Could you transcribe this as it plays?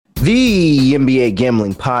The NBA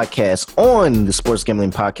Gambling Podcast on the Sports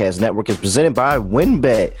Gambling Podcast Network is presented by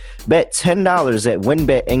WynnBET. Bet $10 at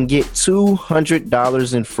WynnBET and get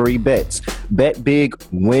 $200 in free bets. Bet big,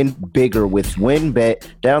 win bigger with WynnBET.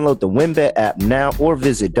 Download the WynnBET app now or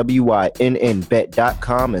visit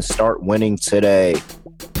wynnbet.com and start winning today.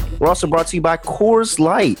 We're also brought to you by Coors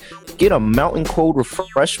Light. Get a mountain cold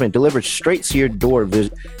refreshment delivered straight to your door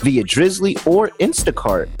via Drizzly or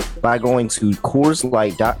Instacart by going to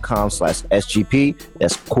CoorsLight.com/SGP.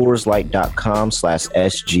 That's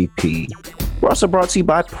CoorsLight.com/SGP. We're also brought to you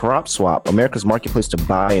by PropSwap, America's marketplace to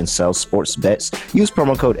buy and sell sports bets. Use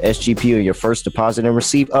promo code SGP on your first deposit and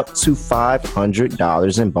receive up to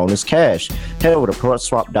 $500 in bonus cash. Head over to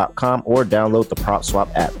PropSwap.com or download the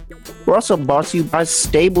PropSwap app. We're also brought to you by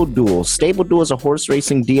Stable Duel. Stable Duel is a horse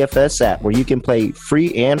racing DFS app where you can play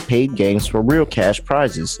free and paid games for real cash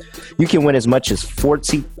prizes. You can win as much as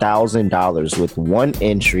 $40,000 with one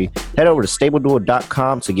entry. Head over to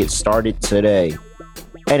StableDuel.com to get started today.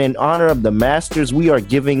 And in honor of the Masters, we are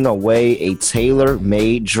giving away a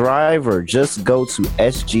tailor-made driver. Just go to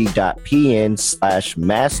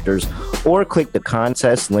sg.pn/masters or click the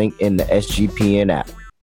contest link in the SGPN app.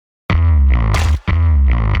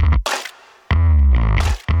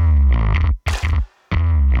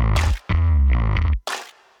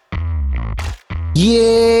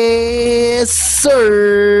 Yes,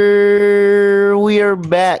 sir. We are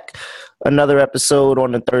back. Another episode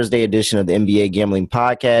on the Thursday edition of the NBA Gambling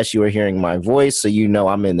Podcast. You are hearing my voice, so you know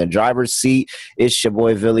I'm in the driver's seat. It's your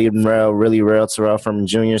boy, Really Real Terrell from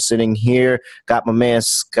Junior sitting here. Got my man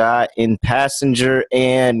Scott in passenger.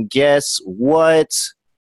 And guess what?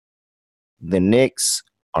 The Knicks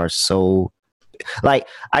are so... I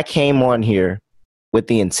came on here with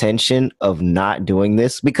the intention of not doing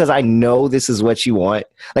this because I know this is what you want.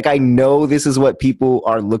 I know this is what people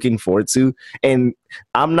are looking forward to. And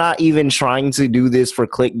I'm not even trying to do this for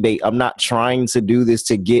clickbait. I'm not trying to do this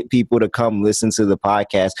to get people to come listen to the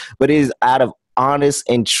podcast, but it is out of honest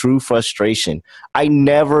and true frustration. I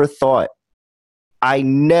never thought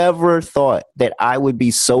that I would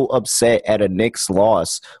be so upset at a Knicks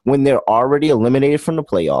loss when they're already eliminated from the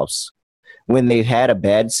playoffs, when they've had a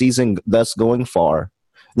bad season thus going far.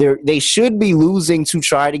 They should be losing to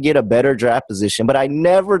try to get a better draft position, but I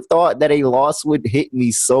never thought that a loss would hit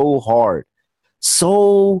me so hard.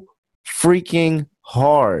 So freaking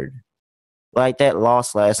hard. Like that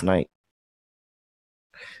loss last night.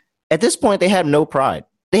 At this point, they have no pride.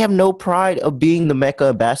 They have no pride of being the Mecca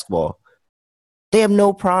of basketball. They have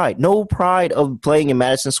no pride. No pride of playing in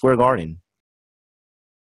Madison Square Garden.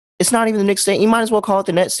 It's not even the Knicks Stadium. You might as well call it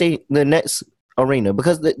the Nets Arena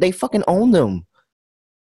because they fucking own them.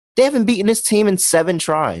 They haven't beaten this team in 7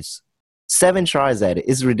 tries. 7 tries at it.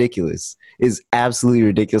 It's ridiculous. It's absolutely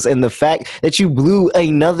ridiculous. And the fact that you blew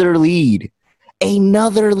another lead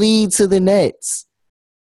to the Nets,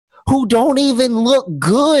 who don't even look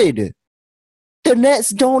good. The Nets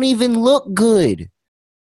don't even look good.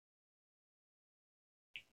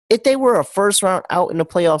 If they were a first round out in the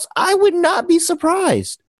playoffs, I would not be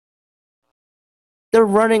surprised. They're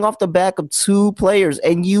running off the back of 2 players,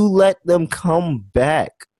 and you let them come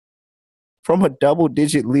back from a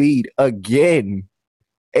double-digit lead again.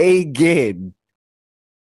 It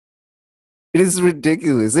is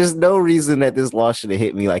ridiculous. There's no reason that this loss should have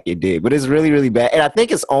hit me like it did, but it's really, really bad. And I think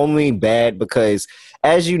it's only bad because,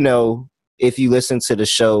 as you know, if you listened to the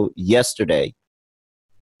show yesterday,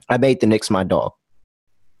 I made the Knicks my dog.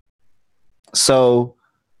 So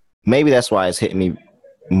maybe that's why it's hitting me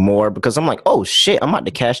more, because I'm like, oh shit, I'm about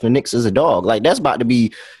to cash the Knicks as a dog. That's about to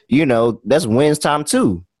be, that's wins time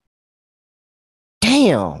too.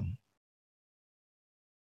 Damn.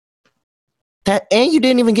 And you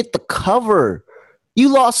didn't even get the cover. You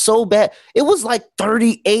lost so bad. It was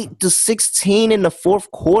 38-16 in the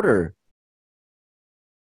fourth quarter.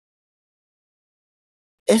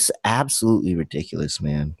 It's absolutely ridiculous,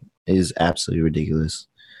 man. It is absolutely ridiculous.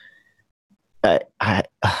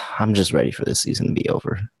 I'm just ready for this season to be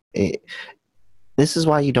over. This is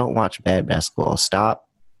why you don't watch bad basketball. Stop.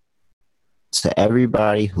 To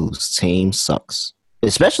everybody whose team sucks,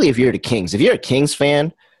 especially if you're the Kings. If you're a Kings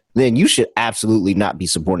fan, then you should absolutely not be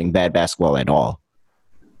supporting bad basketball at all.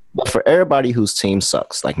 But for everybody whose team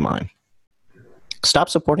sucks, like mine, stop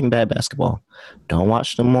supporting bad basketball. Don't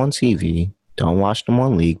watch them on TV. Don't watch them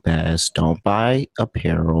on League Pass. Don't buy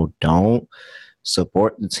apparel. Don't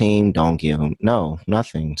support the team. Don't give them. No,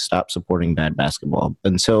 nothing. Stop supporting bad basketball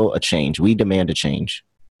until a change. We demand a change.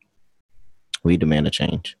 We demand a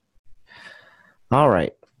change. All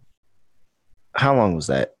right. How long was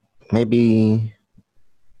that? Maybe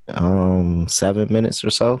 7 minutes or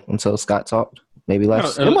so until Scott talked. maybe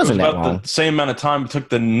less. Yeah, It it was wasn't that about long. the same amount of time it took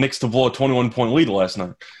the Knicks to blow a 21-point lead last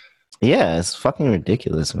night. Yeah, it's fucking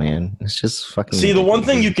ridiculous, man. It's just fucking See, the one ridiculous.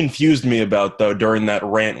 thing you confused me about, though, during that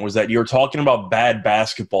rant was that you were talking about bad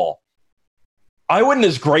basketball. I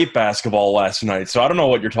witnessed great basketball last night, so I don't know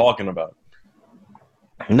what you're talking about.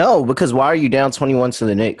 No, because why are you down 21 to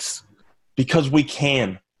the Knicks? Because we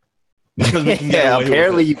can. Because we can get Yeah, away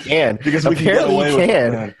apparently with it. you can. Because we Apparently can get away you with can.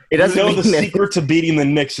 it, man. It doesn't You know mean the that secret to beating the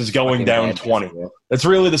Knicks is going fucking down bad 20. basketball. That's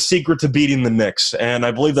really the secret to beating the Knicks, and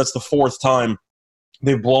I believe that's the fourth time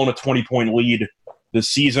they've blown a 20-point lead this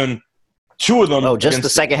season. Two of them. Oh, just the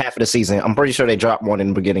second half of the season. I'm pretty sure they dropped one in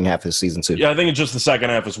the beginning half of the season too. Yeah, I think it's just the second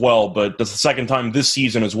half as well, but that's the second time this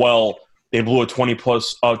season as well. They blew a 20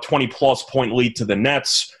 plus point lead to the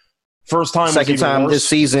Nets. First time. Second time this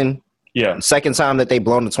season. Yeah. Second time that they've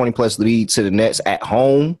blown the 20 plus lead to the Nets at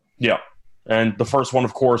home. Yeah. And the first one,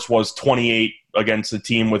 of course, was 28 against the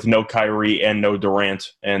team with no Kyrie and no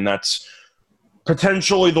Durant, and that's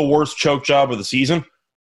potentially the worst choke job of the season.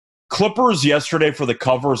 Clippers yesterday for the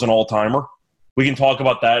cover is an all-timer. We can talk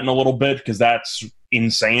about that in a little bit because that's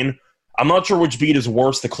insane. I'm not sure which beat is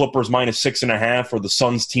worse, the Clippers minus 6.5 or the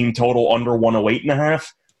Suns team total under 108.5,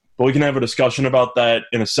 but we can have a discussion about that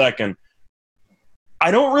in a second. I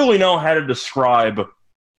don't really know how to describe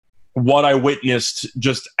what I witnessed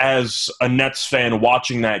just as a Nets fan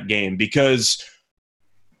watching that game because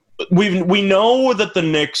we know that the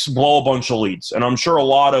Knicks blow a bunch of leads, and I'm sure a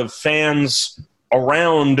lot of fans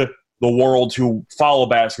around the world who follow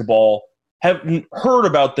basketball have heard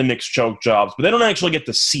about the Knicks choke jobs, but they don't actually get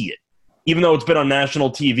to see it, even though it's been on national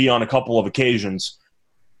TV on a couple of occasions.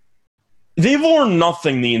 They've learned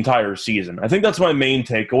nothing the entire season. I think that's my main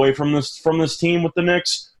takeaway from this team with the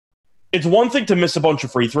Knicks. It's one thing to miss a bunch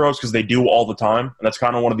of free throws because they do all the time, and that's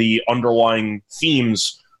kind of one of the underlying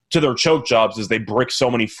themes to their choke jobs is they brick so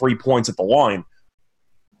many free points at the line.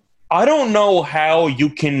 I don't know how you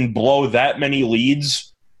can blow that many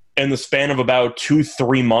leads in the span of about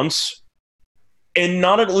 2-3 months and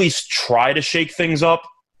not at least try to shake things up.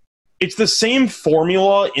 It's the same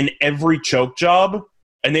formula in every choke job,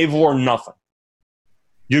 and they've learned nothing.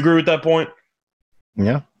 You agree with that point?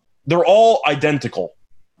 Yeah. They're all identical.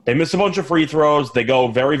 They miss a bunch of free throws. They go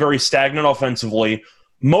very, very stagnant offensively,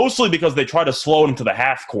 mostly because they try to slow it into the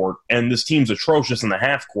half court, and this team's atrocious in the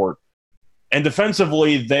half court. And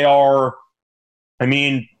defensively, they are,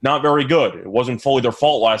 not very good. It wasn't fully their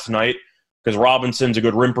fault last night because Robinson's a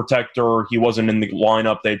good rim protector. He wasn't in the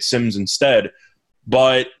lineup. They had Sims instead.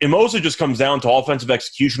 But it mostly just comes down to offensive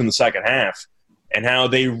execution in the second half and how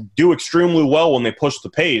they do extremely well when they push the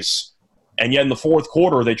pace. And yet in the fourth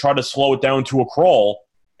quarter, they try to slow it down to a crawl,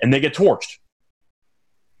 and they get torched.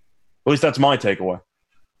 At least that's my takeaway.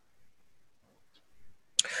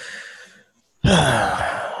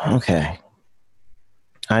 Okay.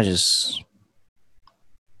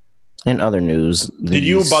 In other news, Do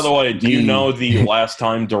you know the last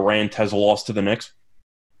time Durant has lost to the Knicks?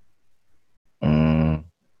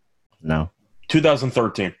 No.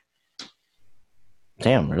 2013.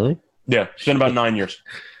 Damn, really? Yeah, it's been about 9 years.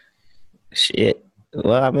 Shit.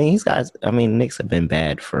 Well, Knicks have been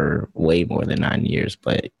bad for way more than 9 years,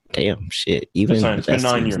 but damn, shit. Even it's been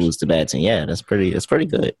 9 years. Lose to bad team. Yeah, that's pretty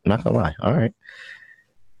good. Not gonna lie. All right.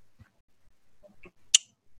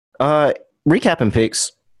 Recapping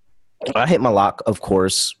picks. I hit my lock, of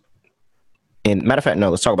course. And matter of fact, no,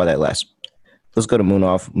 let's talk about that last. Let's go to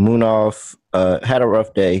Munaf. Munaf had a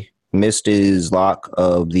rough day. Missed his lock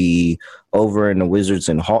of the over in the Wizards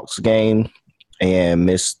and Hawks game and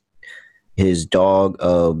missed his dog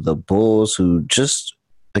of the Bulls, who just,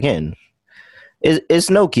 again, it's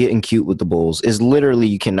no getting cute with the Bulls. It's literally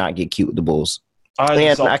you cannot get cute with the Bulls. I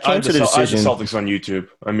came to the decision. I had the Celtics on YouTube.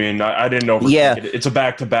 I didn't overthink it. It's a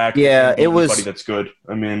back-to-back. Yeah, it was. Anybody that's good.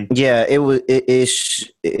 Yeah, it was.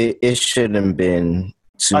 It shouldn't have been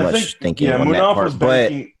too much thinking on Munaf that part. Was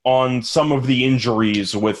banking on some of the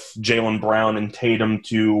injuries with Jaylen Brown and Tatum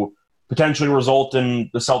to potentially result in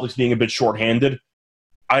the Celtics being a bit shorthanded.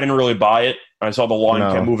 I didn't really buy it. I saw the line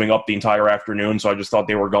kept moving up the entire afternoon, so I just thought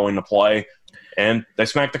they were going to play, and they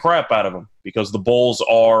smacked the crap out of them because the Bulls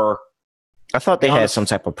are. I thought they had some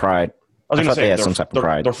type of pride. They had some type of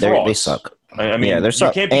pride. They suck. They're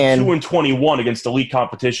suck. You can't be 2-21 against elite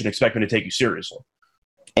competition expecting to take you seriously.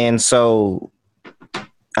 And so,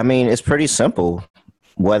 it's pretty simple.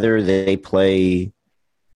 Whether they play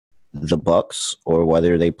the Bucks or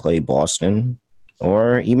whether they play Boston,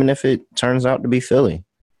 or even if it turns out to be Philly,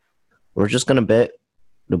 we're just going to bet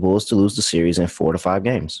the Bulls to lose the series in 4 to 5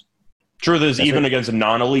 games. Truth is, even against a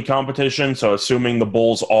non-elite competition, so assuming the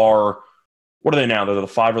Bulls are, what are they now? They're the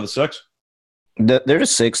 5 or the 6? They're the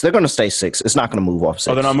 6. They're going to stay 6. It's not going to move off 6.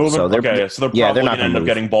 Oh, they're not moving? So they're okay, so they're probably not going to end up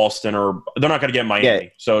getting Boston, or they're not going to get Miami. Yeah.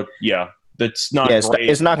 So, yeah, that's not great.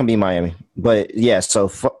 It's not going to be Miami. But, yeah, so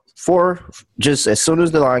for just as soon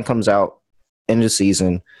as the line comes out in the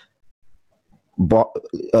season,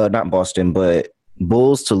 not Boston, but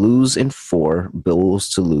Bulls to lose in 4, Bulls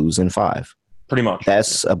to lose in 5. Pretty much.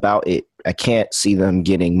 That's about it. I can't see them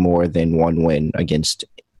getting more than one win against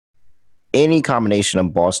any combination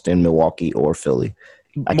of Boston, Milwaukee, or Philly.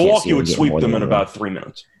 Milwaukee would sweep them in about 3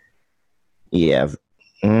 minutes. Yeah.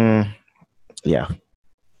 Yeah.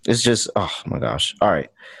 It's just, oh, my gosh. All right.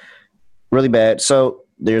 Really bad. So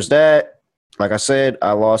there's that. Like I said,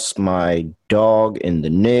 I lost my dog in the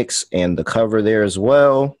Knicks and the cover there as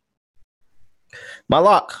well. My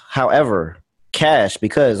lock, however, cash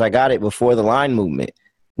because I got it before the line movement,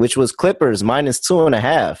 which was Clippers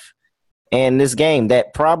 -2.5. And this game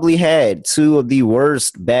that probably had 2 of the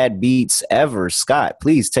worst bad beats ever. Scott,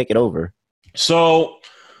 please take it over. So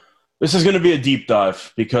this is going to be a deep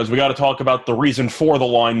dive because we got to talk about the reason for the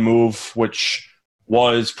line move, which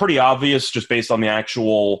was pretty obvious just based on the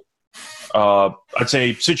actual, I'd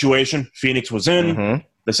say, situation Phoenix was in. Mm-hmm.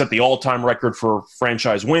 They set the all-time record for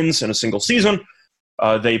franchise wins in a single season.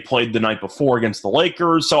 They played the night before against the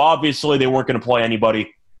Lakers, so obviously they weren't going to play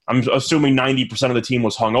anybody. I'm assuming 90% of the team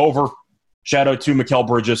was hungover. Shout out to Mikal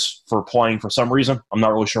Bridges for playing for some reason. I'm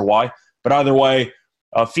not really sure why. But either way,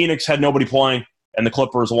 Phoenix had nobody playing, and the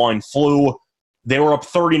Clippers line flew. They were up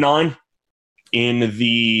 39 in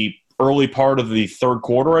the early part of the third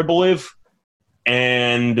quarter, I believe.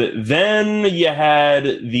 And then you had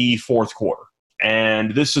the fourth quarter.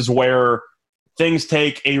 And this is where things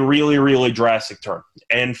take a really, really drastic turn.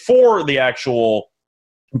 And for the actual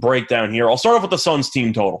breakdown here, I'll start off with the Suns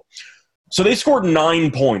team total. So they scored 9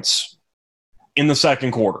 points in the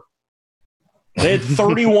second quarter. They had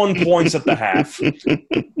 31 points at the half,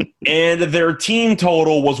 and their team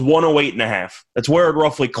total was 108.5. That's where it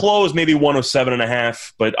roughly closed, maybe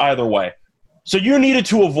 107.5, but either way. So you needed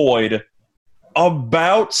to avoid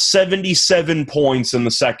about 77 points in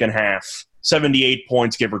the second half, 78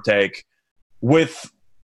 points, give or take, with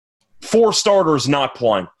 4 starters not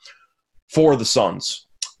playing for the Suns.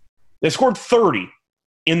 They scored 30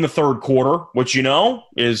 in the third quarter, which,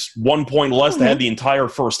 is 1 point less than the entire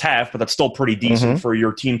first half, but that's still pretty decent for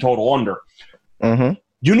your team total under. Mm-hmm.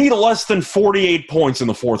 You need less than 48 points in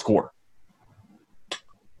the fourth quarter.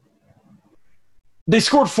 They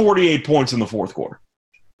scored 48 points in the fourth quarter.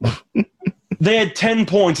 They had 10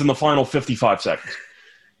 points in the final 55 seconds.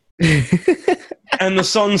 And the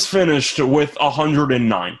Suns finished with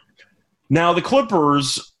 109. Now, the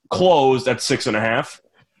Clippers closed at 6.5.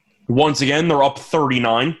 Once again, they're up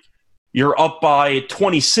 39. You're up by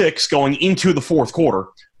 26 going into the fourth quarter.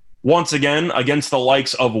 Once again, against the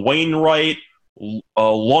likes of Wainwright,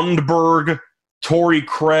 Lundberg, Torrey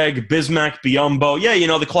Craig, Bismack Biyombo.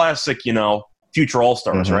 Yeah, the classic, future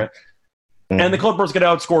All-Stars, right? Mm-hmm. And the Clippers get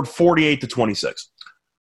outscored 48-26.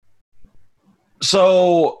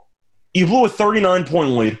 So you blew a 39-point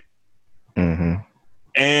lead. Mm-hmm.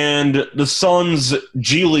 And the Suns'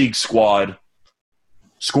 G League squad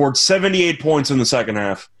scored 78 points in the second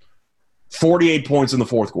half, 48 points in the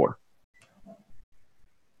fourth quarter.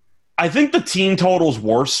 I think the team total's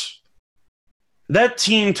worse. That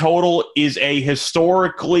team total is a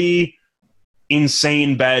historically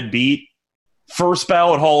insane bad beat. First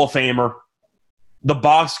ballot Hall of Famer. The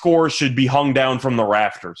box score should be hung down from the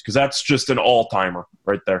rafters because that's just an all-timer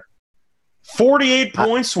right there. 48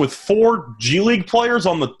 points with 4 G League players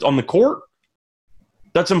on the court?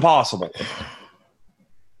 That's impossible.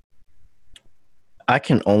 I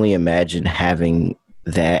can only imagine having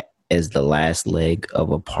that as the last leg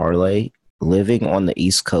of a parlay, living on the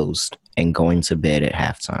East Coast and going to bed at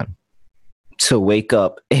halftime to wake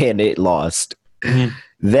up and it lost. Mm-hmm.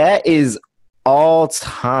 That is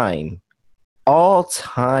all-time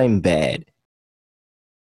bad.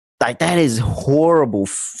 Like, that is horrible.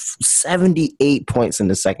 78 points in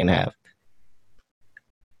the second half.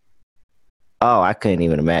 Oh, I couldn't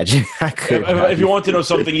even imagine. If you want to know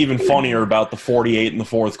something even funnier about the 48 in the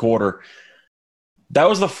fourth quarter, that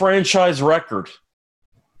was the franchise record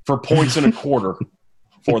for points in a quarter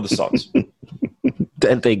for the Suns.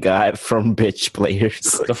 That they got from bitch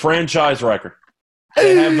players. The franchise record.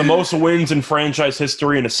 They have the most wins in franchise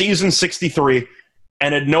history in a season, 63,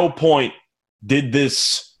 and at no point did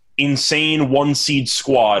this insane one-seed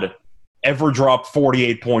squad ever drop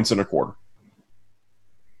 48 points in a quarter.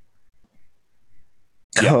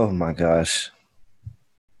 Yeah. Oh, my gosh.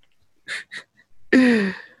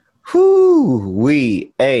 That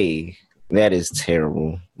is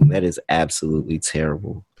terrible. That is absolutely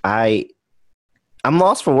terrible. I'm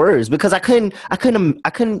lost for words because I couldn't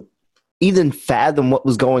even fathom what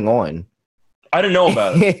was going on. I didn't know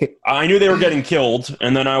about it. I knew they were getting killed,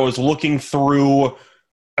 and then I was looking through.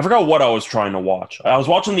 I forgot what I was trying to watch. I was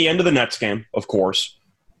watching the end of the Nets game, of course,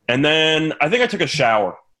 and then I think I took a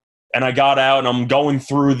shower, and I got out, and I'm going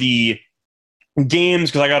through the games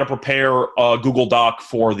because I got to prepare a Google Doc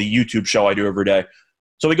for the YouTube show I do every day.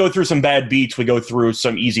 So we go through some bad beats, we go through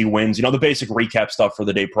some easy wins, the basic recap stuff for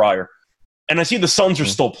the day prior. And I see the Suns are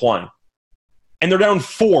still playing. And they're down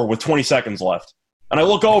 4 with 20 seconds left. And I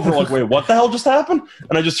look over like, wait, what the hell just happened?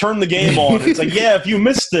 And I just turn the game on. And it's like, yeah, if you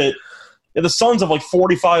missed it, the Suns have like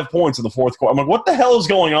 45 points in the fourth quarter. I'm like, what the hell is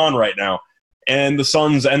going on right now? And the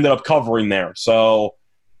Suns ended up covering there. So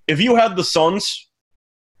if you had the Suns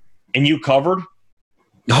and you covered,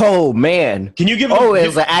 oh man! Can you give them? Oh, it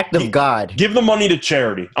was an act of God. Give the money to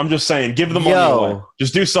charity. I'm just saying, give the money away.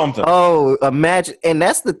 Just do something. Oh, imagine, and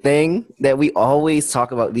that's the thing that we always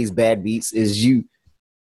talk about these bad beats is you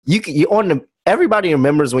on the. Everybody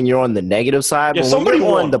remembers when you're on the negative side, yeah, but when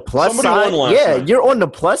you're on the plus side, you're on the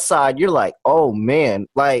plus side. You're like, oh man!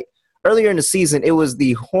 Like earlier in the season, it was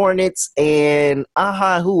the Hornets and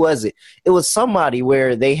who was it? It was somebody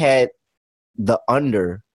where they had the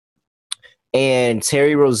under. And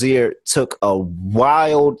Terry Rozier took a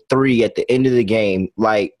wild 3 at the end of the game,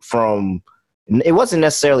 like from – it wasn't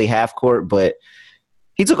necessarily half court, but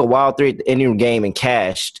he took a wild 3 at the end of the game and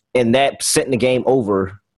cashed, and that sent the game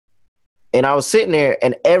over. And I was sitting there,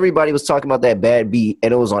 and everybody was talking about that bad beat,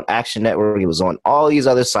 and it was on Action Network. It was on all these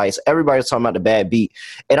other sites. Everybody was talking about the bad beat.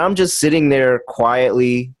 And I'm just sitting there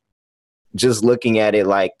quietly just looking at it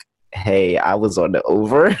like, hey, I was on the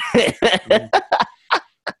over.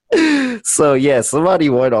 So yeah, somebody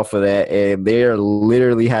went off of that, and they're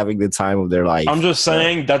literally having the time of their life. I'm just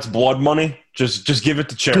saying that's blood money. Just give it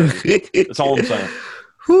to charity. That's all I'm saying.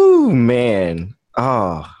 Whoo, man!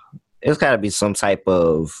 Oh, it's got to be some type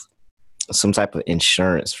of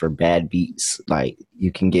insurance for bad beats. Like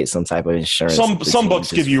you can get some type of insurance. Some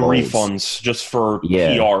books give you refunds just for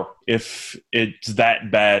PR if it's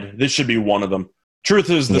that bad. This should be one of them.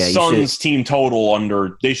 Truth is, the Suns team total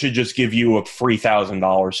under, they should just give you a free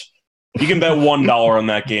 $1,000. You can bet $1 on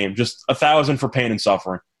that game. Just $1,000 for pain and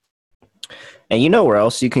suffering. And you know where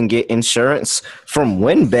else you can get insurance? From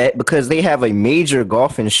WynnBET, because they have a major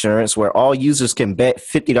golf insurance where all users can bet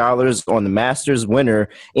 $50 on the Masters winner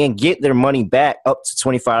and get their money back up to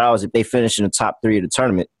 $25 if they finish in the top 3 of the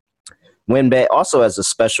tournament. WynnBET also has a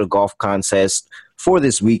special golf contest for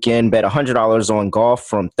this weekend. Bet $100 on golf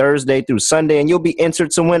from Thursday through Sunday, and you'll be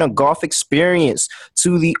entered to win a golf experience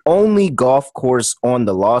to the only golf course on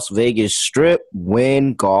the Las Vegas Strip,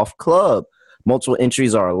 Wynn Golf Club. Multiple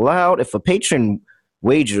entries are allowed. If a patron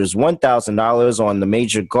wagers $1,000 on the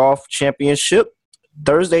major golf championship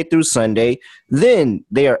Thursday through Sunday, then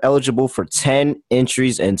they are eligible for 10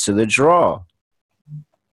 entries into the draw.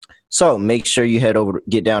 So make sure you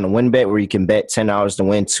get down to WynnBET where you can bet $10 to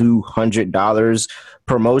win $200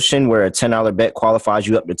 promotion, where a $10 bet qualifies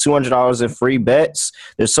you up to $200 in free bets.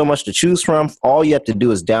 There's so much to choose from. All you have to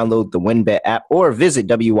do is download the WynnBET app or visit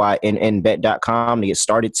wynnbet.com to get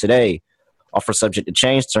started today. Offer subject to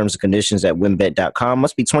change. Terms and conditions at wynnbet.com.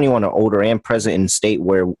 Must be 21 or older and present in state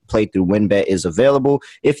where play through WynnBET is available.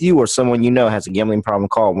 If you or someone you know has a gambling problem,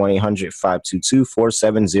 call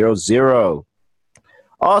 1-800-522-4700.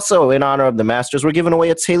 Also, in honor of the Masters, we're giving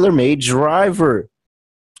away a tailor-made driver.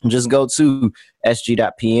 Just go to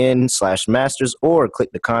sg.pn/masters or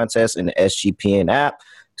click the contest in the SGPN app.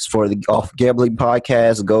 It's for the Golf Gambling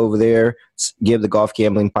Podcast. Go over there, give the Golf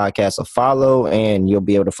Gambling Podcast a follow, and you'll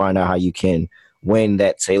be able to find out how you can win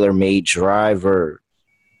that tailor-made driver.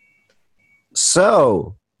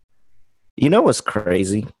 So, you know what's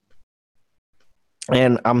crazy?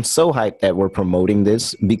 And I'm so hyped that we're promoting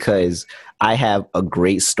this because I have a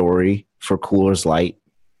great story for Coors Light.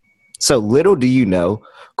 So little do you know,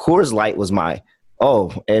 Coors Light was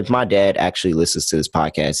if my dad actually listens to this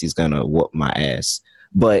podcast, he's going to whoop my ass.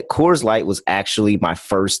 But Coors Light was actually my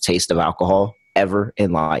first taste of alcohol ever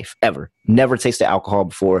in life, ever. Never tasted alcohol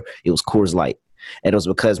before. It was Coors Light. And it was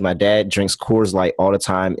because my dad drinks Coors Light all the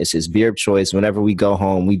time. It's his beer of choice. Whenever we go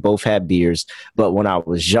home, we both have beers. But when I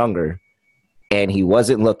was younger, and he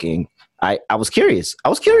wasn't looking, I was curious. I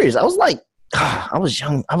was like, I was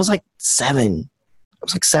young. I was like 7. I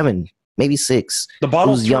was like 7, maybe 6. The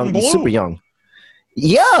bottle was young, blue. Super young.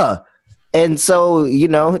 Yeah. And so,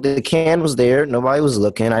 the can was there. Nobody was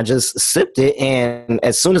looking. I just sipped it. And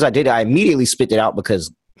as soon as I did it, I immediately spit it out because,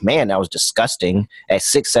 man, that was disgusting. At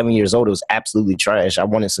 6, 7 years old, it was absolutely trash. I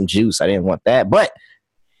wanted some juice. I didn't want that. But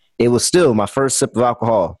it was still my first sip of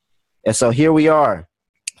alcohol. And so here we are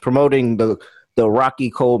promoting the the rocky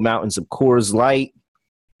cold mountains of Coors Light.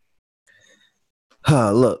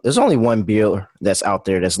 Look, there's only one beer that's out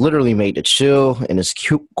there that's literally made to chill, and it's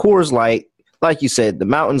Coors Light. Like you said, the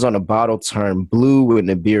mountains on the bottle turn blue when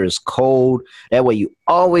the beer is cold. That way you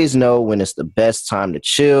always know when it's the best time to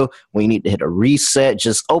chill, when you need to hit a reset.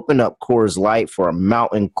 Just open up Coors Light for a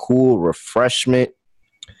mountain cool refreshment.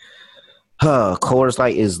 Coors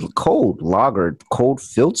Light is cold lagered, cold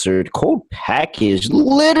filtered, cold packaged,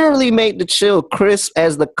 literally made to chill, crisp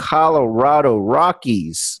as the Colorado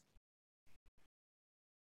Rockies.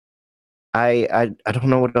 I don't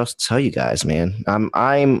know what else to tell you guys, man.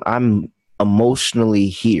 I'm emotionally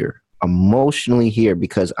here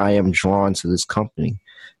because I am drawn to this company.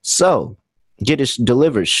 So get it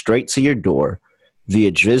delivered straight to your door via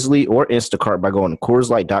Drizzly or Instacart by going to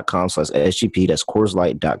CoorsLight.com/SGP. That's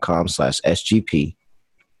CoorsLight.com/SGP.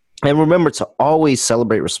 And remember to always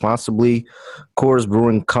celebrate responsibly. Coors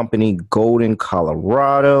Brewing Company, Golden,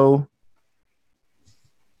 Colorado.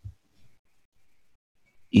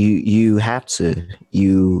 You have to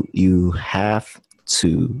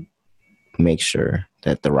make sure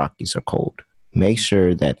that the Rockies are cold. Make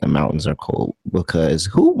sure that the mountains are cold, because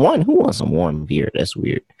who wants some warm beer? That's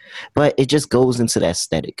weird. But it just goes into that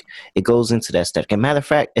aesthetic. It goes into that aesthetic. And matter of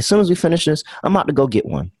fact, as soon as we finish this, I'm about to go get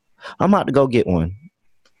one. And I'm going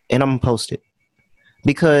to post it.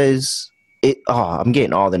 Because I'm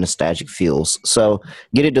getting all the nostalgic feels. So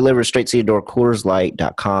get it delivered straight to your door,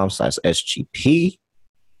 CoorsLight.com/SGP.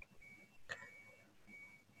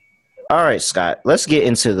 All right, Scott, let's get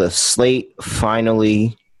into the slate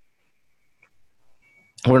finally.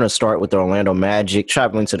 We're going to start with the Orlando Magic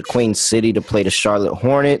traveling to the Queen City to play the Charlotte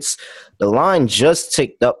Hornets. The line just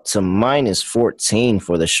ticked up to -14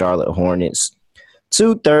 for the Charlotte Hornets.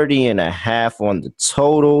 230.5 on the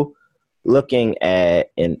total. Looking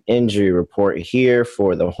at an injury report here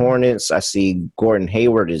for the Hornets, I see Gordon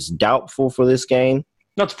Hayward is doubtful for this game.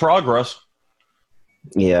 That's progress.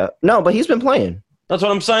 Yeah. No, but he's been playing. That's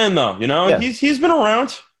what I'm saying, though. You know, he's been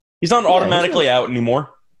around. He's not automatically out anymore.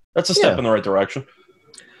 That's a step in the right direction.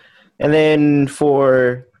 And then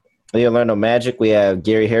for the Orlando Magic, we have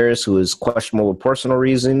Gary Harris, who is questionable with personal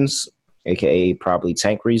reasons, a.k.a. probably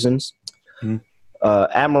tank reasons. Mm-hmm.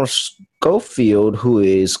 Admiral Schofield, who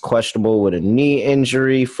is questionable with a knee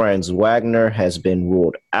injury. Franz Wagner has been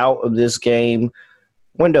ruled out of this game.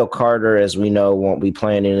 Wendell Carter, as we know, won't be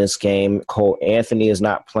playing in this game. Cole Anthony is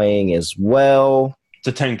not playing as well. It's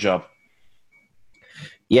a tank job.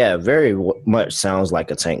 Yeah, very much sounds like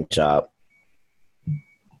a tank job.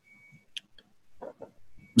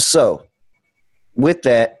 So, with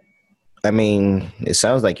that, I mean, it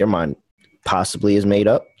sounds like your mind possibly is made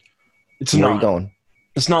up. Where are you going?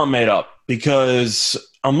 It's not made up, because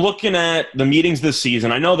I'm looking at the meetings this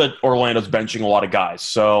season. I know that Orlando's benching a lot of guys,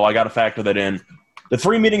 so I got to factor that in. The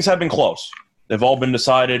 3 meetings have been close. They've all been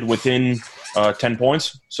decided within 10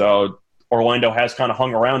 points, so Orlando has kind of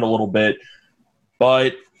hung around a little bit.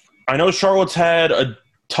 But I know Charlotte's had a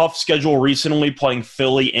tough schedule recently, playing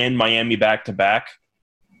Philly and Miami back-to-back.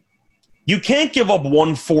 You can't give up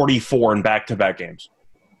 144 in back-to-back games.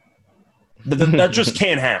 That just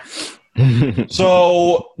can't happen.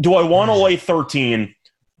 So do I want to lay 13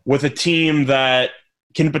 with a team that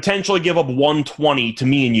can potentially give up 120 to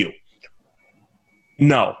me and you?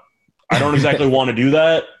 No. I don't exactly want to do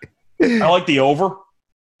that. I like the over,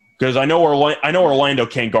 because I know Orlando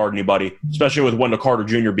can't guard anybody, especially with Wendell Carter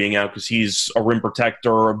Jr. being out, because he's a rim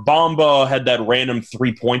protector. Bamba had that random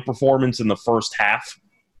 3-point performance in the first half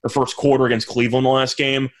or first quarter against Cleveland the last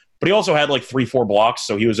game, but he also had like 3-4 blocks,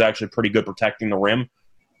 so he was actually pretty good protecting the rim.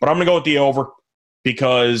 But I'm going to go with the over,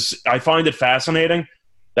 because I find it fascinating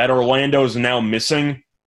that Orlando is now missing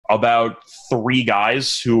about 3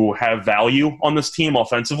 guys who have value on this team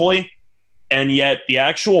offensively, and yet the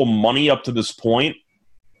actual money up to this point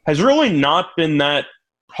has really not been that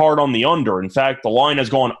hard on the under. In fact, the line has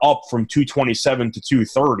gone up from 227 to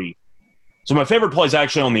 230. So my favorite play is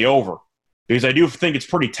actually on the over, because I do think it's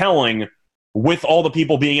pretty telling, with all the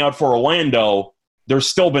people being out for Orlando, there's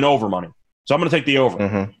still been over money. So I'm going to take the over.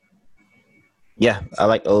 Mm-hmm. Yeah, I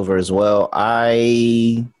like over as well.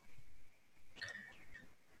 They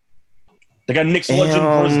got Knicks legend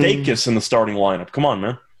Brazdeikis in the starting lineup. Come on,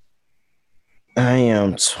 man. I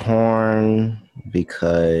am torn,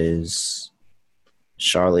 because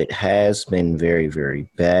Charlotte has been very, very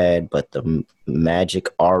bad, but the Magic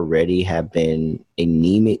already have been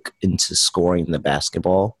anemic into scoring the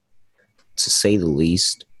basketball, to say the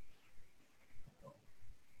least.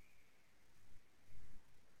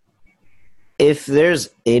 If there's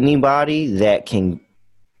anybody that can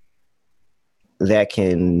that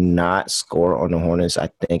cannot score on the Hornets, I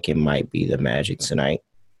think it might be the Magic tonight.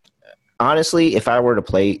 Honestly, if I were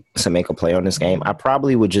to make a play on this game, I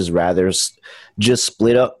probably would just rather just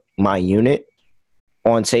split up my unit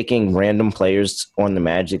on taking random players on the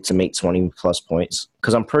Magic to make 20-plus points,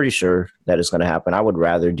 because I'm pretty sure that is going to happen. I would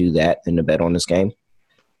rather do that than to bet on this game.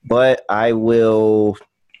 But I see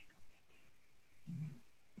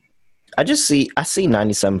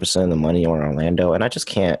 97% of the money on Orlando, and I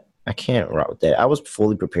can't route with that. I was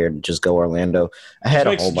fully prepared to just go Orlando. I had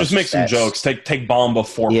a whole bunch just make of some stats. jokes. Take Bamba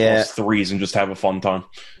 4+ threes and just have a fun time.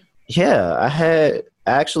 Yeah, I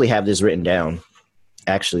actually have this written down.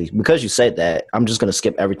 Actually, because you said that, I'm just going to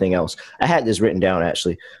skip everything else. I had this written down,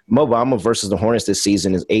 actually. Mo Bamba versus the Hornets this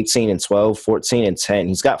season is 18-12, 14-10.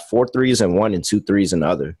 He's got 4 threes in one and 2 threes in the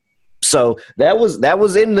other. So that was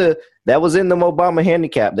in the Mo Bamba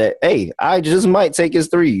handicap that, hey, I just might take his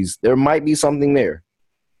threes. There might be something there.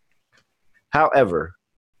 However,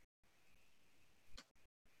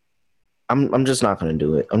 I'm just not going to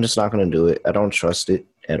do it. I'm just not going to do it. I don't trust it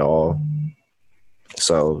at all.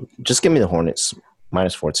 So just give me the Hornets.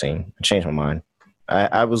 -14. I changed my mind.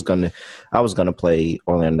 I was gonna play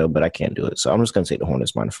Orlando, but I can't do it. So I'm just gonna take the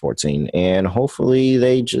Hornets -14, and hopefully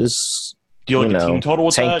they just do you like the team total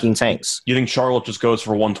with tanking that? Tanks. You think Charlotte just goes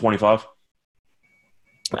for 125?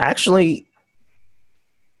 Actually,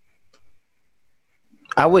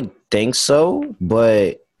 I would think so,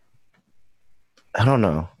 but I don't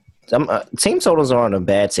know. Team totals are on a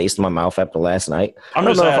bad taste in my mouth after last night. I'm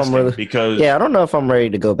just asking because I don't know if I'm ready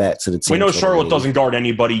to go back to the team. We know Charlotte doesn't guard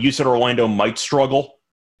anybody. You said Orlando might struggle,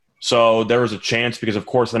 so there is a chance because, of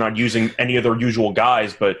course, they're not using any of their usual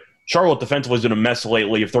guys. But Charlotte defensively has been a mess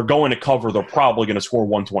lately. If they're going to cover, they're probably going to score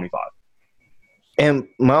 125. And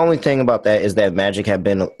my only thing about that is that Magic have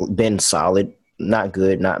been solid, not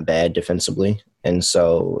good, not bad defensively. And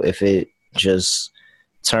so if it just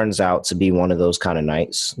turns out to be one of those kind of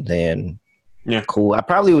nights, then cool. I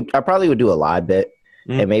probably would do a live bet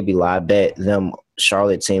and maybe live bet them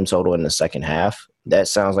Charlotte team total in the second half. That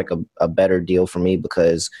sounds like a better deal for me,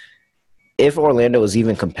 because if Orlando is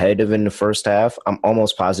even competitive in the first half, I'm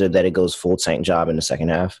almost positive that it goes full tank job in the second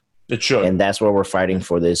half. It should. And that's where we're fighting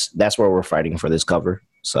for this. That's where we're fighting for this cover.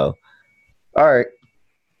 So, all right.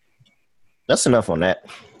 That's enough on that.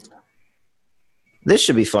 This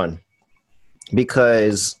should be fun,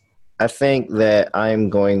 because I think that I'm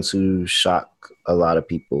going to shock a lot of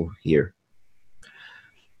people here.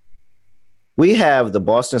 We have the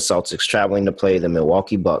Boston Celtics traveling to play the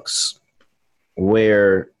Milwaukee Bucks,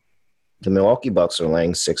 where the Milwaukee Bucks are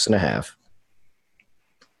laying 6.5,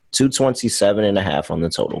 227.5 on the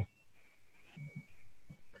total.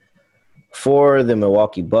 For the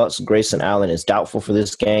Milwaukee Bucks, Grayson Allen is doubtful for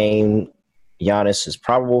this game. Giannis is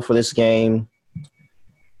probable for this game.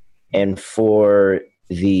 And for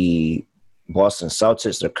the Boston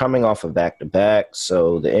Celtics, they're coming off of back-to-back,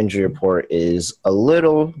 so the injury report is a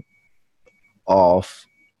little off.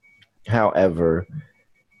 However,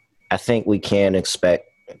 I think we can expect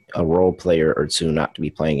a role player or two not to be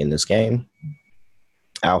playing in this game.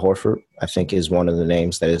 Al Horford, I think, is one of the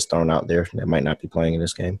names that is thrown out there that might not be playing in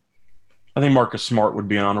this game. I think Marcus Smart would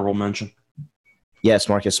be an honorable mention. Yes,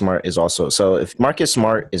 Marcus Smart is also. So if Marcus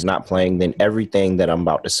Smart is not playing, then everything that I'm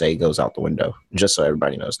about to say goes out the window, just so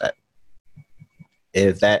everybody knows that.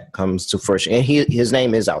 If that comes to fruition, and his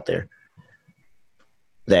name is out there,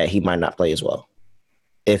 that he might not play as well.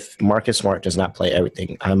 If Marcus Smart does not play,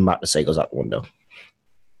 everything I'm about to say goes out the window.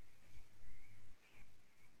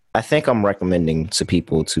 I think I'm recommending to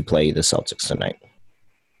people to play the Celtics tonight.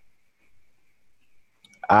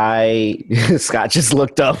 Scott just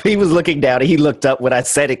looked up. He was looking down and he looked up when I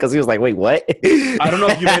said it because he was like, wait, what? I don't know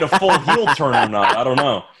if you made a full heel turn or not. I don't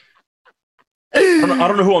know. I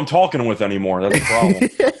don't know who I'm talking with anymore. That's the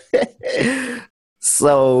problem.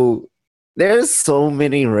 So there's so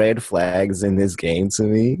many red flags in this game to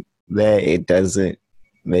me that it doesn't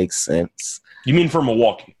make sense. You mean for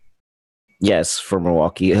Milwaukee? Yes, for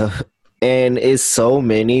Milwaukee. And it's so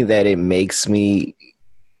many that it makes me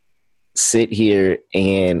sit here,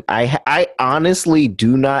 and I honestly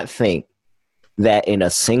do not think that in a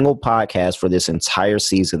single podcast for this entire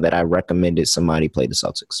season that I recommended somebody play the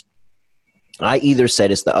Celtics. I either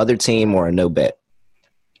said it's the other team or a no bet.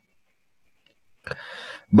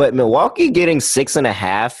 But Milwaukee getting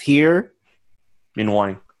 6.5 here.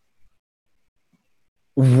 Meanwhile,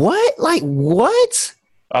 what? Like, what?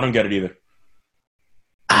 I don't get it either.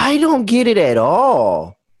 I don't get it at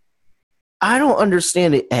all. I don't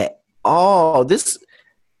understand it at all.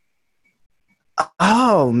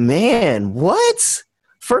 Oh, man. What?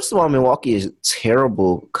 First of all, Milwaukee is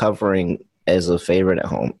terrible covering as a favorite at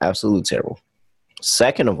home. Absolutely terrible.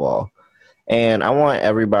 Second of all, and I want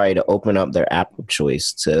everybody to open up their app of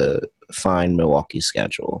choice to find Milwaukee's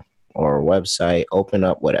schedule or website, open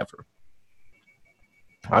up whatever.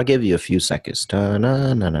 I'll give you a few seconds.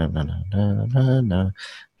 Okay,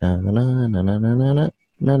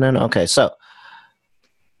 so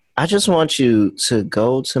I just want you to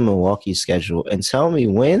go to Milwaukee's schedule and tell me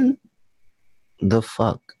when the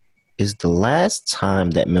fuck is the last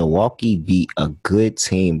time that Milwaukee beat a good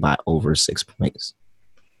team by over 6 points?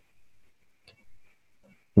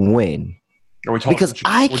 When? Are we tossing, because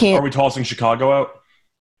I can't. Are we tossing Chicago out?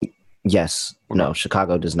 Yes. No,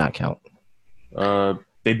 Chicago does not count.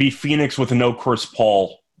 They beat Phoenix with no Chris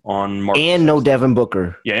Paul on March. And 6th. No Devin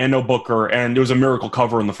Booker. Yeah, and no Booker. And it was a miracle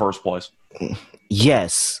cover in the first place.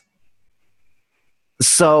 Yes.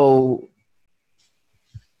 So,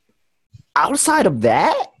 outside of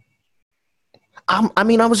that, I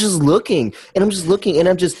was just looking, and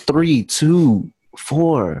I'm just 3, 2,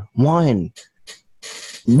 4, 1.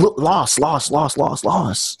 Loss.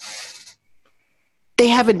 They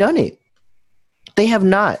haven't done it. They have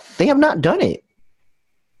not done it.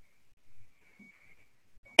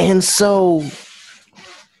 And so,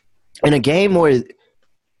 in a game where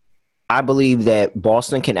I believe that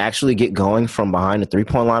Boston can actually get going from behind the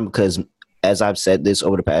three-point line, because as I've said this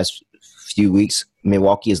over the past few weeks,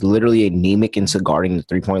 Milwaukee is literally anemic into guarding the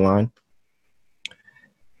three-point line.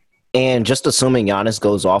 And just assuming Giannis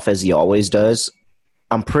goes off as he always does,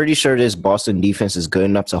 I'm pretty sure this Boston defense is good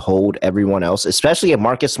enough to hold everyone else, especially if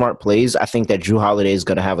Marcus Smart plays. I think that Jrue Holiday is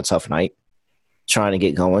going to have a tough night trying to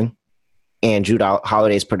get going. And Jrue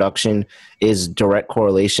Holiday's production is direct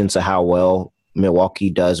correlation to how well Milwaukee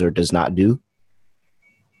does or does not do.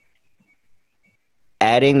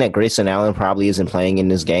 Adding that Grayson Allen probably isn't playing in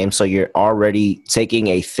this game, so you're already taking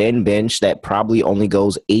a thin bench that probably only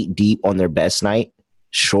goes 8 deep on their best night,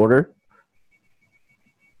 shorter.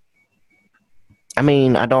 I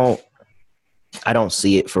mean, I don't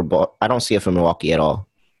see it for Milwaukee at all.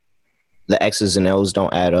 The X's and O's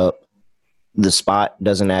don't add up. The spot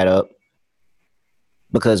doesn't add up.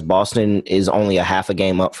 Because Boston is only a half a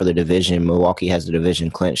game up for the division. Milwaukee has the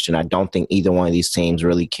division clinched, and I don't think either one of these teams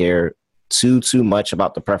really care too much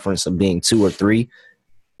about the preference of being 2 or 3.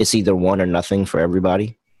 It's either 1 or nothing for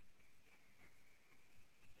everybody.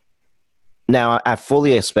 Now, I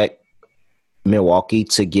fully expect Milwaukee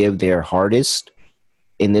to give their hardest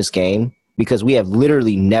in this game because we have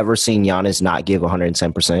literally never seen Giannis not give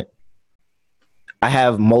 110%. I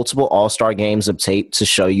have multiple all-star games of tape to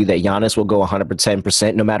show you that Giannis will go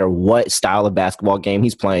 110% no matter what style of basketball game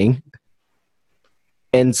he's playing.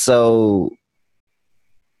 And so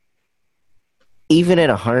even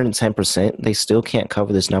at 110%, they still can't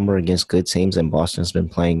cover this number against good teams, and Boston's been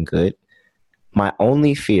playing good. My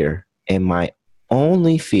only fear is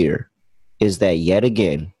that yet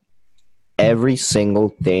again, every single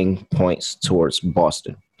thing points towards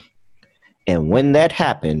Boston. And when that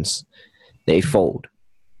happens, they fold.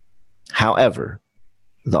 However,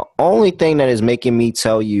 the only thing that is making me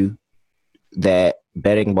tell you that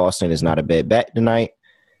betting Boston is not a bad bet tonight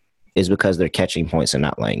is because they're catching points and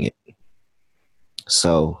not laying it.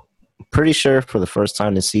 So, I'm pretty sure for the first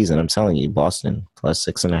time this season, I'm telling you, Boston plus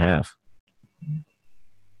 6.5.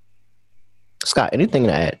 Scott, anything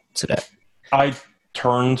to add to that? I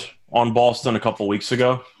turned on Boston a couple weeks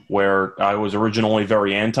ago where I was originally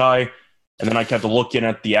very anti. And then I kept looking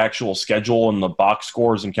at the actual schedule and the box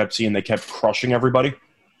scores and kept seeing they kept crushing everybody.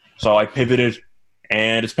 So I pivoted,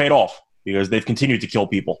 and it's paid off because they've continued to kill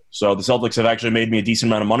people. So the Celtics have actually made me a decent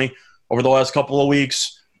amount of money over the last couple of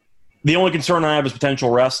weeks. The only concern I have is potential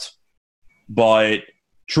rest. But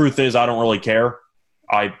truth is, I don't really care.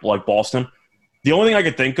 I like Boston. The only thing I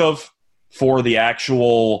could think of for the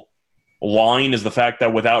actual line is the fact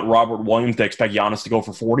that without Robert Williams, they expect Giannis to go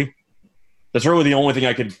for 40. That's really the only thing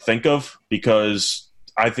I could think of because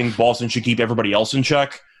I think Boston should keep everybody else in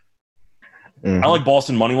check. I like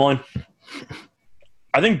Boston money line.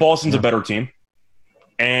 I think Boston's a better team.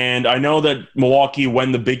 And I know that Milwaukee,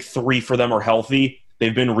 when the big 3 for them are healthy,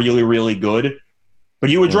 they've been really, really good. But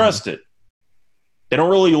you addressed it. They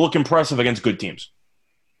don't really look impressive against good teams.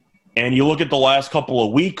 And you look at the last couple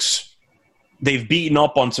of weeks, they've beaten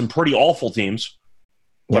up on some pretty awful teams.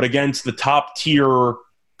 But against the top tier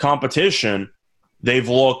competition, they've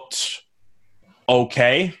looked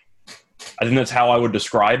okay. I think that's how I would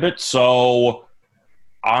describe it. So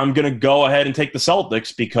I'm going to go ahead and take the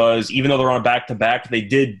Celtics because even though they're on a back-to-back, they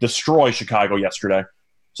did destroy Chicago yesterday.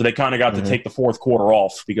 So they kind of got to take the fourth quarter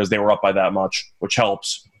off because they were up by that much, which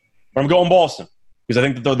helps. But I'm going Boston because I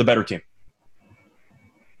think that they're the better team.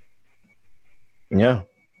 Yeah.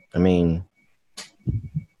 I mean,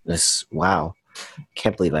 wow.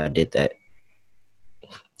 Can't believe I did that.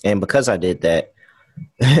 And because I did that,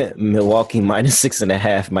 Milwaukee minus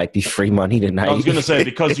 6.5 might be free money tonight. I was going to say,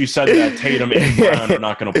 because you said that, Tatum and Brown are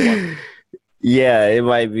not going to play. Yeah, it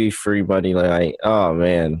might be free money tonight. Oh,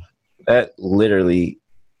 man. That literally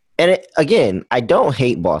 – and again, I don't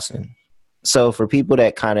hate Boston. So for people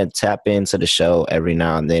that kind of tap into the show every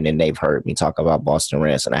now and then and they've heard me talk about Boston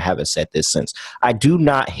rants, and I haven't said this since, I do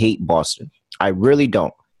not hate Boston. I really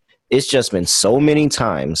don't. It's just been so many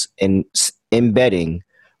times in betting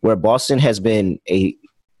where Boston has been a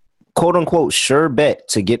quote-unquote sure bet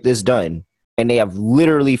to get this done, and they have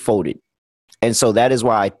literally folded. And so that is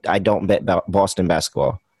why I don't bet Boston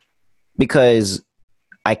basketball, because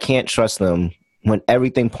I can't trust them when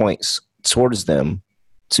everything points towards them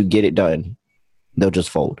to get it done. They'll just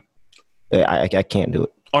fold. I can't do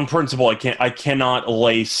it. On principle, I cannot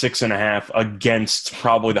lay 6.5 against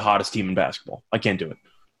probably the hottest team in basketball. I can't do it.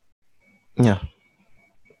 Yeah.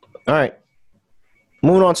 All right.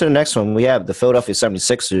 Moving on to the next one, we have the Philadelphia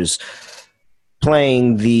 76ers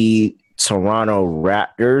playing the Toronto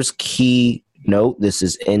Raptors. Key note, this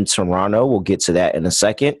is in Toronto. We'll get to that in a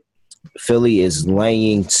second. Philly is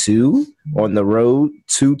laying 2 on the road,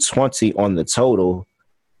 220 on the total.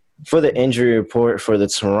 For the injury report for the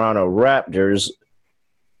Toronto Raptors,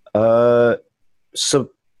 so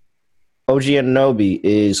OG Anunoby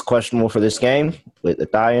is questionable for this game with a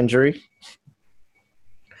thigh injury.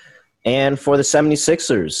 And for the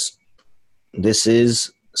 76ers, this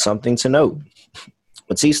is something to note.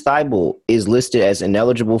 Matisse Thybulle is listed as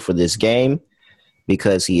ineligible for this game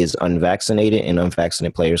because he is unvaccinated, and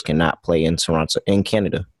unvaccinated players cannot play in Toronto, in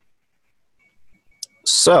Canada.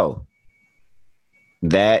 So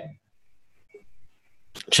that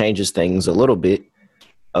changes things a little bit.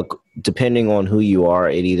 Depending on who you are,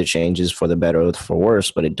 it either changes for the better or for worse,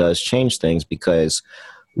 but it does change things because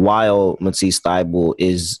while Matisse Thybulle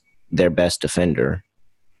is their best defender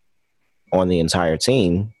on the entire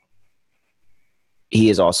team, he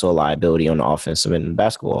is also a liability on the offensive end of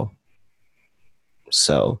basketball.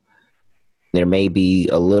 So there may be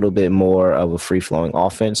a little bit more of a free-flowing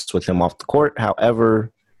offense with him off the court.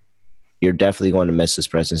 However, you're definitely going to miss his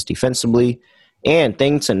presence defensively. And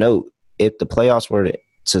thing to note, if the playoffs were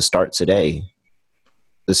to start today,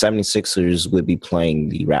 the 76ers would be playing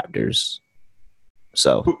the Raptors.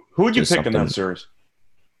 So who would you pick in that series?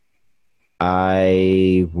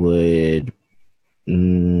 I would.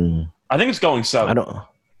 I think it's going 7. I don't.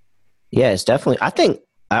 Yeah, it's definitely.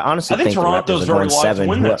 I honestly think Toronto's very live to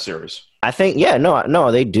win that series. I think. Yeah,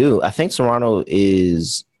 no, they do. I think Toronto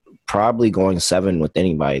is probably going 7 with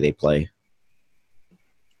anybody they play.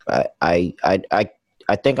 I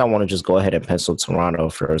think I want to just go ahead and pencil Toronto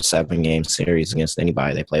for a 7-game series against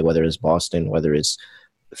anybody they play, whether it's Boston, whether it's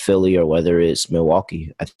Philly, or whether it's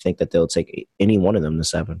Milwaukee. I think that they'll take any one of them to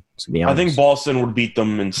 7, to be honest. I think Boston would beat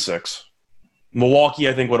them in 6. Milwaukee,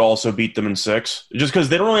 I think, would also beat them in 6, just because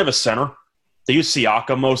they don't really have a center. They use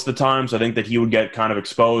Siakam most of the time, so I think that he would get kind of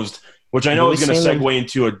exposed, which I know is going to segue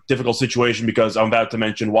into a difficult situation because I'm about to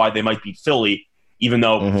mention why they might beat Philly, even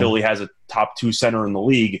though Philly has a top 2 center in the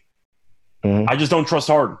league. I just don't trust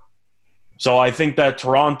Harden. So I think that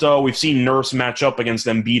Toronto, we've seen Nurse match up against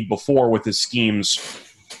Embiid before with his schemes.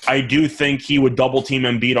 I do think he would double-team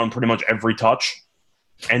Embiid on pretty much every touch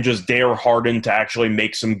and just dare Harden to actually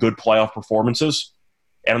make some good playoff performances.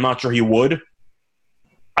 And I'm not sure he would.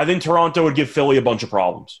 I think Toronto would give Philly a bunch of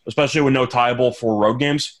problems, especially with no Thybulle for road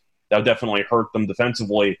games. That would definitely hurt them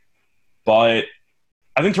defensively. But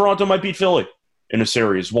I think Toronto might beat Philly in a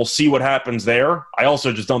series. We'll see what happens there. I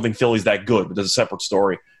also just don't think Philly's that good, but that's a separate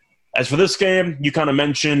story. As for this game, you kind of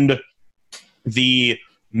mentioned the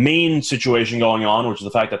main situation going on, which is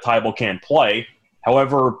the fact that Thybulle can't play.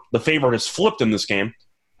 However, the favorite has flipped in this game.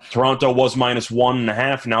 Toronto was minus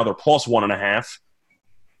 1.5. Now they're plus 1.5.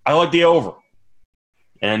 I like the over.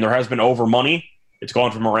 And there has been over money. It's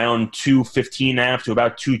gone from around 215.5 to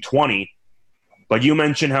about 220. But you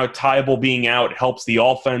mentioned how Thybulle being out helps the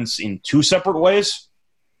offense in 2 separate ways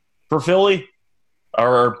for Philly,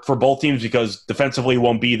 or for both teams, because defensively he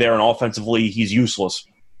won't be there and offensively he's useless.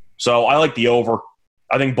 So I like the over.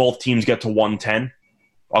 I think both teams get to 110.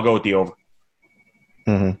 I'll go with the over.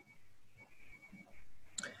 I'm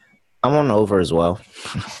on the over as well.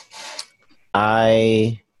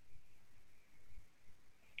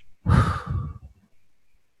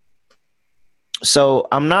 So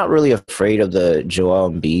I'm not really afraid of the Joel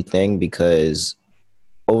Embiid thing because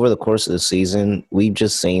over the course of the season, we've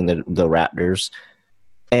just seen the Raptors,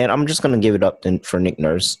 and I'm just going to give it up for Nick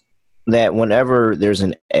Nurse, that whenever there's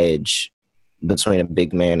an edge between a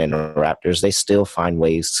big man and the Raptors, they still find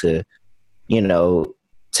ways to,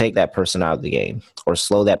 take that person out of the game or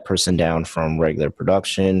slow that person down from regular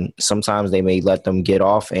production. Sometimes they may let them get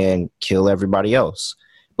off and kill everybody else.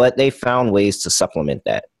 But they found ways to supplement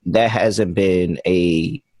that. That hasn't been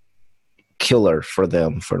a killer for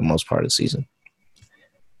them for the most part of the season.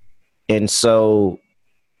 And so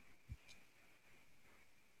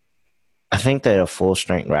I think that a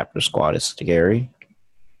full-strength Raptor squad is scary.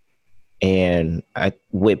 And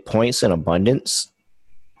with points in abundance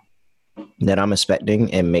that I'm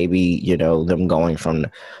expecting, and maybe, them going from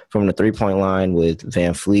the three-point line with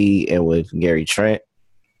Van Fleet and with Gary Trent,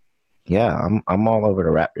 yeah, I'm all over the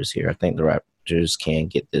Raptors here. I think the Raptors can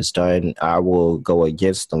get this done. I will go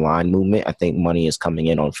against the line movement. I think money is coming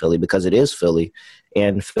in on Philly because it is Philly,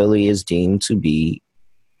 and Philly is deemed to be,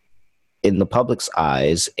 in the public's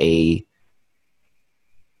eyes, a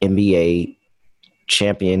NBA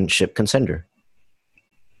championship contender.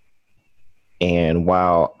 And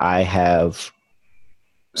while I have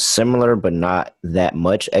similar but not that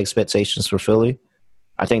much expectations for Philly,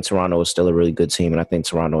 I think Toronto is still a really good team, and I think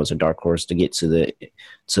Toronto is a dark horse to get to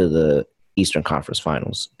the Eastern Conference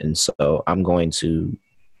Finals. And so I'm going to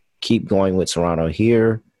keep going with Toronto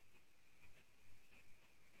here.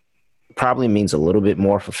 Probably means a little bit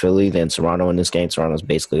more for Philly than Toronto in this game. Toronto's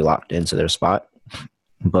basically locked into their spot,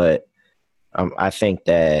 but I think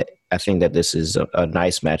that this is a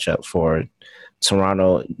nice matchup for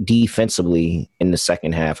Toronto defensively in the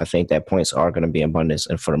second half. I think that points are going to be abundance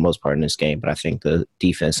and for the most part in this game, but I think the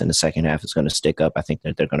defense in the second half is going to stick up. I think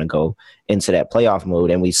that they're going to go into that playoff mode,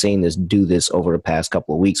 and we've seen this over the past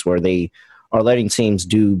couple of weeks where they are letting teams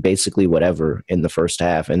do basically whatever in the first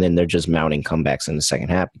half, and then they're just mounting comebacks in the second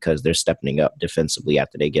half because they're stepping up defensively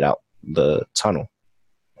after they get out the tunnel.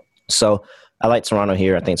 So I like Toronto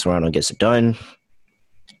here. I think Toronto gets it done.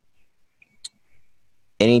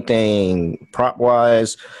 Anything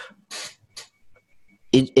prop-wise,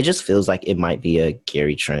 it just feels like it might be a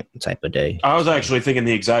Gary Trent type of day. I was actually thinking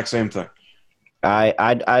the exact same thing.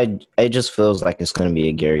 It just feels like it's going to be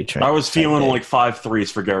a Gary Trent. I was feeling like 5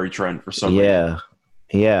 threes for Gary Trent for some reason.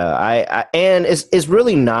 Yeah. And it's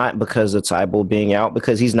really not because of Thybulle being out,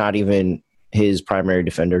 because he's not even his primary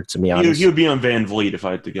defender, to be honest. He would be on Van Vliet if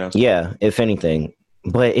I had to guess. Yeah, if anything.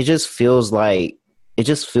 But it just feels like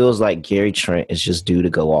Gary Trent is just due to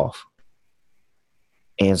go off.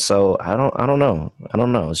 And so I don't know.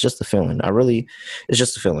 It's just a feeling. It's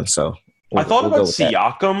just a feeling. So I thought about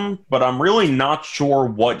Siakam, but I'm really not sure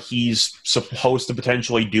what he's supposed to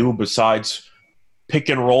potentially do besides pick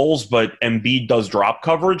and rolls, but Embiid does drop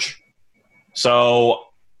coverage. So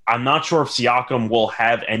I'm not sure if Siakam will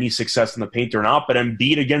have any success in the paint or not, but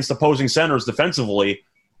Embiid against opposing centers defensively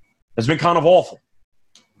has been kind of awful.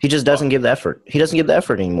 He just doesn't give the effort. He doesn't give the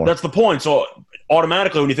effort anymore. That's the point. So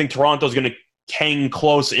automatically when you think Toronto's going to hang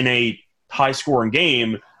close in a high-scoring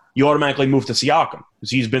game, you automatically move to Siakam because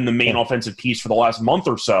he's been the main offensive piece for the last month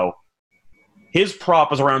or so. His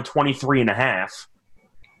prop is around 23.5.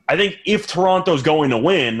 I think if Toronto's going to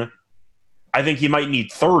win, I think he might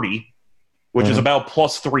need 30, which is about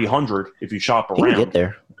plus 300 if you shop around. He can get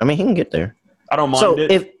there. He can get there. I don't mind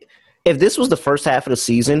it. So if this was the first half of the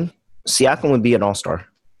season, Siakam would be an all-star.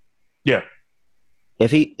 Yeah. If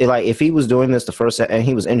he was doing this the first, and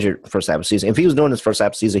he was injured first half of the season, if he was doing this first half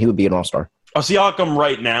of the season, he would be an all-star. Siakam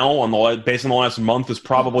right now, based on the last month, is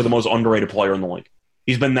probably the most underrated player in the league.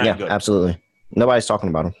 He's been that good. Absolutely. Nobody's talking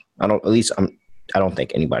about him. I don't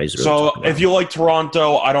think anybody's really talking about him. If you like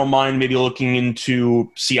Toronto, I don't mind maybe looking into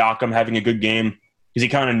Siakam having a good game because he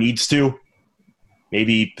kind of needs to.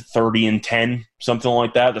 Maybe 30 and 10, something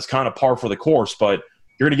like that. That's kind of par for the course, but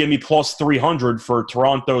you're going to give me plus 300 for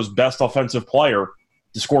Toronto's best offensive player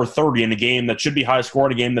to score 30 in a game that should be high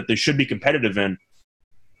scored, a game that they should be competitive in.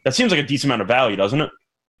 That seems like a decent amount of value, doesn't it?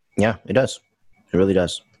 Yeah, it does. It really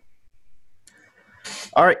does.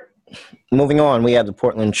 All right, moving on. We have the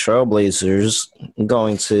Portland Trailblazers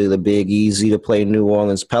going to the Big Easy to play New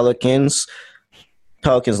Orleans Pelicans.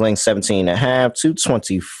 Pelicans laying 17.5,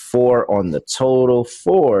 224 on the total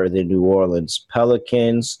for the New Orleans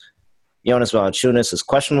Pelicans. Jonas Valanciunas is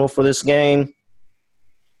questionable for this game.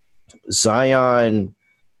 Zion.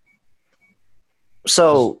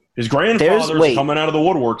 So his grandfather's coming out of the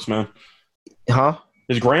woodworks, man. Huh?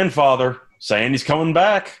 His grandfather saying he's coming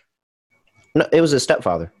back. No, it was his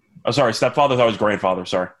stepfather. Oh, sorry, stepfather. I thought it was grandfather.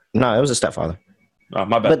 Sorry. No, it was his stepfather. Oh,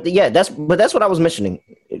 my bad. But yeah, that's what I was mentioning.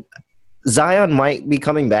 Zion might be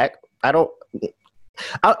coming back. I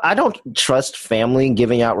don't trust family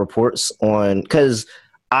giving out reports on, because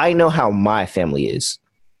I know how my family is,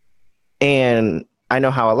 and I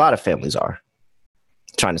know how a lot of families are.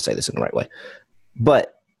 I'm trying to say this in the right way,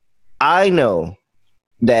 but I know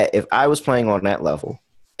that if I was playing on that level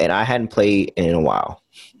and I hadn't played in a while.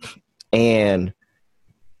 And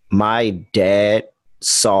my dad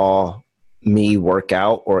saw me work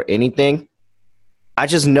out or anything, I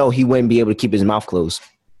just know he wouldn't be able to keep his mouth closed.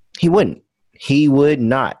 He wouldn't. He would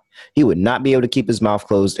not. He would not be able to keep his mouth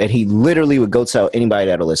closed, and he literally would go tell anybody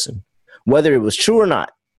that'll listen, whether it was true or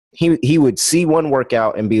not. He would see one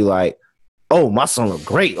workout and be like, "Oh, my son look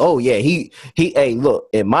great. Oh yeah, hey, look,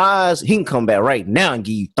 in my eyes, he can come back right now and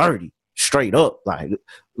give you 30 straight up. Like,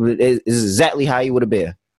 it's exactly how he would have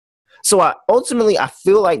been." So I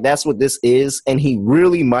feel like that's what this is, and he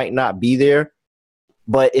really might not be there,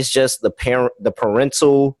 but it's just the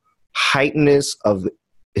parental heightenedness of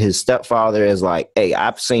his stepfather is like, "Hey,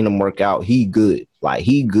 I've seen him work out. He good. Like,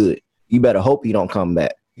 he good. You better hope he don't come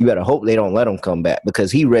back. You better hope they don't let him come back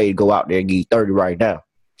because he ready to go out there and give you 30 right now."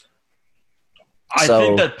 I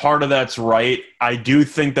think that part of that's right. I do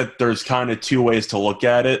think that there's kind of two ways to look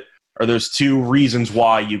at it, or there's two reasons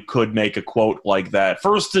why you could make a quote like that.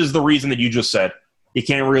 First is the reason that you just said. He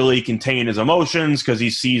can't really contain his emotions because he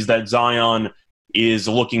sees that Zion is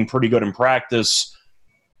looking pretty good in practice.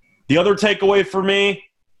 The other takeaway for me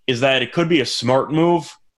is that it could be a smart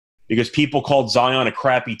move because people called Zion a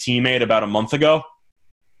crappy teammate about a month ago.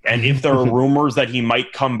 And if there are rumors that he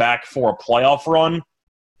might come back for a playoff run,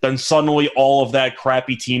 then suddenly all of that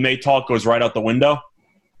crappy teammate talk goes right out the window.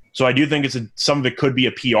 So I do think some of it could be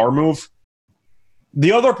a PR move.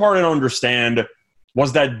 The other part I don't understand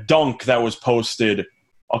was that dunk that was posted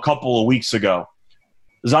a couple of weeks ago.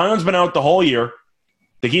 Zion's been out the whole year.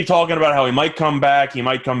 They keep talking about how he might come back.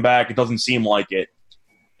 It doesn't seem like it.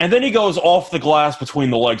 And then he goes off the glass between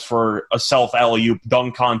the legs for a self alley-oop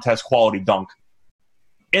dunk contest quality dunk.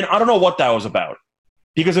 And I don't know what that was about.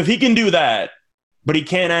 Because if he can do that, but he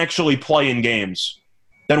can't actually play in games,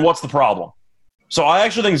 then what's the problem? So I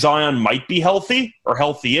actually think Zion might be healthy or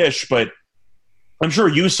healthy-ish, but I'm sure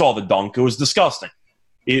you saw the dunk. It was disgusting.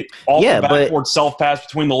 The backward self-pass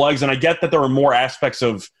between the legs, and I get that there are more aspects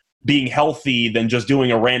of being healthy than just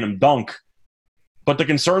doing a random dunk. But the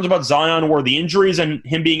concerns about Zion were the injuries and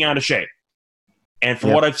him being out of shape. And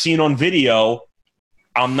from what I've seen on video,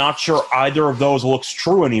 I'm not sure either of those looks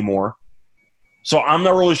true anymore. So I'm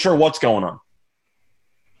not really sure what's going on.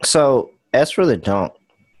 So as for the dunk,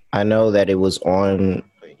 I know that it was on,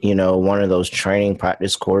 one of those training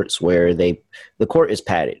practice courts where the court is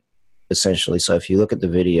padded, essentially. So if you look at the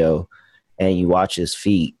video and you watch his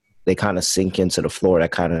feet, they kind of sink into the floor.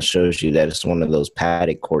 That kind of shows you that it's one of those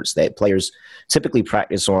padded courts that players typically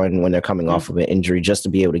practice on when they're coming off of an injury, just to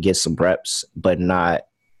be able to get some reps, but not,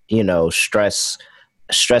 stress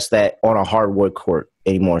that on a hardwood court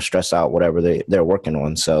anymore, stress out whatever they're working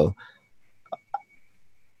on. So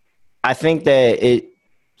I think that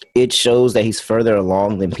it shows that he's further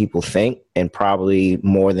along than people think, and probably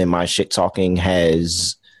more than my shit talking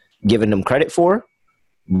has given him credit for.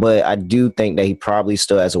 But I do think that he probably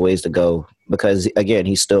still has a ways to go because, again,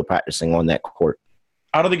 he's still practicing on that court.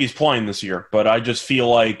 I don't think he's playing this year, but I just feel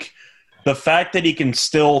like the fact that he can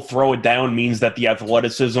still throw it down means that the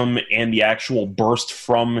athleticism and the actual burst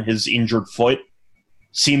from his injured foot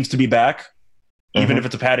seems to be back, even if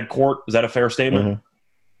it's a padded court. Is that a fair statement?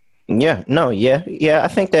 Yeah. No, yeah. I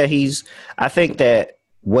think that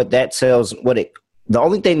what that tells, the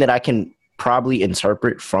only thing that I can probably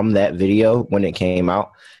interpret from that video when it came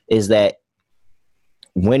out is that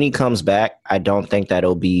when he comes back, I don't think that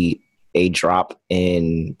it'll be a drop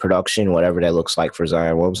in production, whatever that looks like for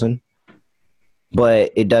Zion Williamson.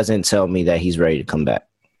 But it doesn't tell me that he's ready to come back.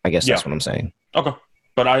 I guess that's what I'm saying. Okay.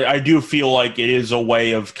 But I do feel like it is a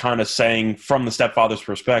way of kind of saying from the stepfather's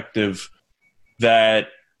perspective that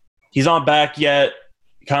he's not back yet.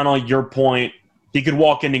 Kind of like your point. He could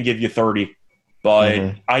walk in and give you 30.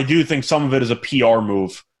 But I do think some of it is a PR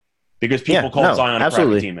move because people call Zion a crappy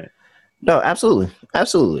teammate. No,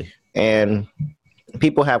 absolutely. And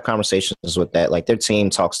people have conversations with that. Like, their team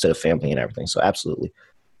talks to the family and everything. So absolutely.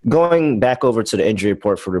 Going back over to the injury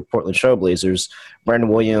report for the Portland Trail Blazers, Brandon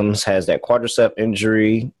Williams has that quadricep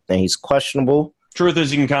injury, and he's questionable. Truth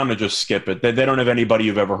is, you can kind of just skip it. They don't have anybody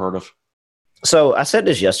you've ever heard of. So I said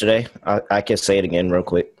this yesterday. I can say it again real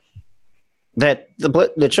quick. That the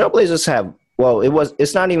Trailblazers have,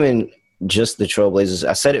 it's not even just the Trailblazers.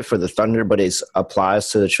 I said it for the Thunder, but it applies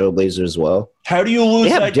to the Trailblazers as well. How do you lose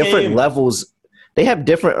that game? They have different levels. They have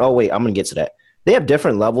different – I'm going to get to that. They have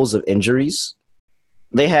different levels of injuries.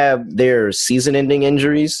 They have their season-ending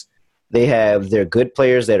injuries. They have their good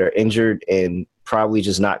players that are injured and probably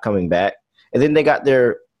just not coming back. And then they got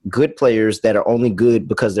their good players that are only good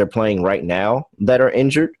because they're playing right now that are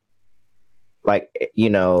injured. Like,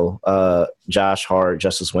 Josh Hart,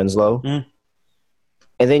 Justice Winslow.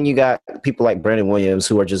 And then you got people like Brandon Williams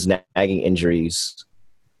who are just nagging injuries.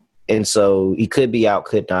 And so he could be out,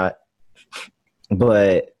 could not.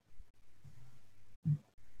 But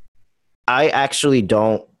I actually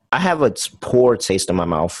don't – I have a poor taste in my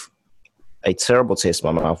mouth, a terrible taste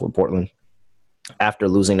in my mouth with Portland after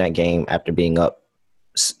losing that game, after being up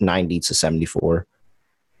 90-74.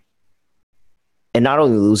 And not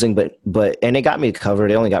only losing, but and they got me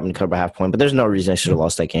covered. They only got me covered by half point. But there's no reason I should have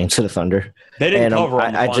lost that game to the Thunder. They didn't cover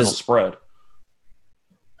on the final spread.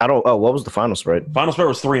 I don't. Oh, what was the final spread? Final spread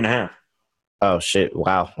was 3.5. Oh shit!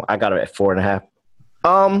 Wow, I got it at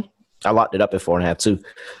 4.5. I locked it up at 4.5 too.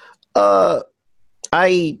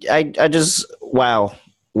 I just wow.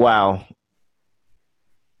 The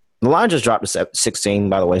line just dropped to 16,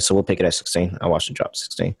 by the way, so we'll pick it at 16. I watched it drop to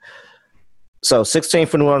 16. So 16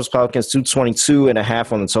 for New Orleans Pelicans,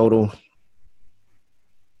 222.5 on the total.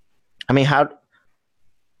 I mean, how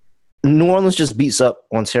New Orleans just beats up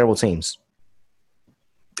on terrible teams.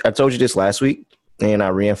 I told you this last week, and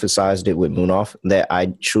I reemphasized it with Moonoff, that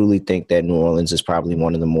I truly think that New Orleans is probably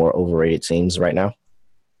one of the more overrated teams right now.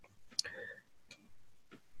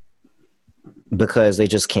 Because they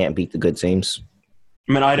just can't beat the good teams.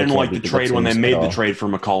 I mean, I didn't like the trade when they made the trade for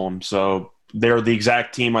McCollum, so they're the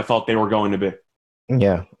exact team I thought they were going to be.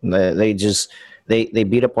 Yeah, they just they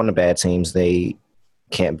beat up on the bad teams. They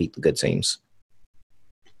can't beat the good teams.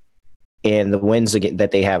 And the wins that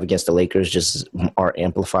they have against the Lakers just are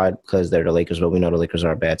amplified because they're the Lakers, but we know the Lakers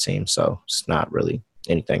are a bad team, so it's not really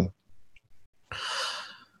anything. I'm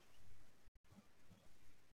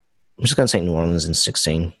just going to take New Orleans in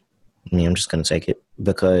 16. I mean, I'm just going to take it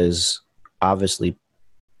because obviously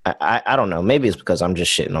I don't know. Maybe it's because I'm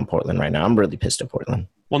just shitting on Portland right now. I'm really pissed at Portland.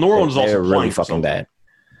 Well, New Orleans is also really fucking bad.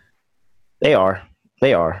 They are.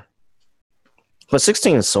 But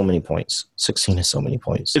 16 is so many points. 16 is so many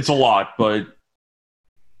points. It's a lot, but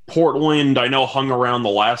Portland, I know, hung around the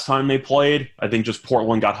last time they played. I think just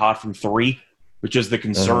Portland got hot from 3, which is the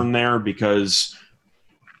concern there because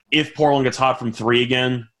if Portland gets hot from 3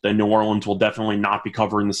 again, then New Orleans will definitely not be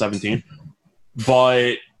covering the 17.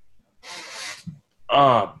 But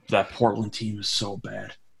that Portland team is so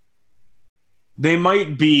bad. They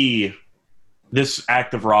might be, this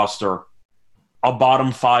active roster, a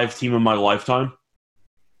bottom 5 team in my lifetime.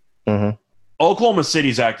 Mm-hmm. Oklahoma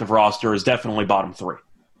City's active roster is definitely bottom 3.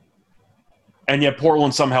 And yet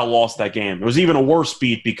Portland somehow lost that game. It was even a worse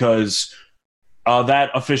beat because that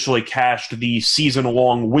officially cashed the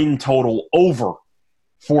season-long win total over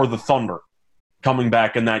for the Thunder coming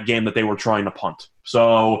back in that game that they were trying to punt.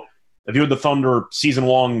 So if you had the Thunder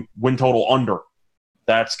season-long win total under,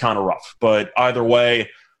 that's kind of rough. But either way,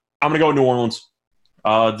 I'm going to go New Orleans.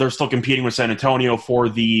 They're still competing with San Antonio for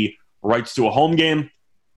the rights to a home game.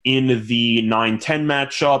 In the 9-10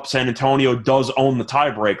 matchup, San Antonio does own the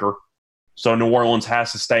tiebreaker, so New Orleans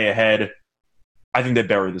has to stay ahead. I think they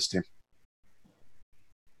bury this team.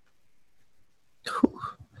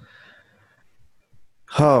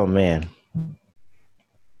 Oh, man.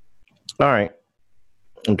 All right.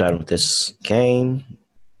 I'm done with this game.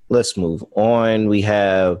 Let's move on. We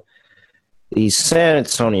have the San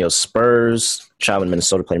Antonio Spurs traveling to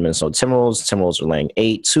Minnesota, playing Minnesota Timberwolves. Timberwolves are laying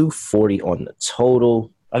 8, 240 on the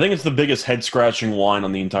total. I think it's the biggest head-scratching line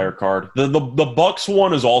on the entire card. The Bucks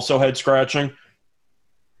one is also head-scratching.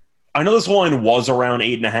 I know this line was around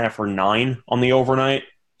 8.5 or 9 on the overnight,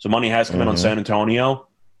 so money has come in on San Antonio.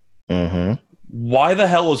 Mm-hmm. Why the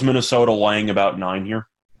hell is Minnesota laying about 9 here?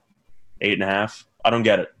 8.5? I don't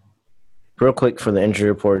get it. Real quick for the injury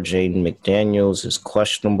report, Jaden McDaniels is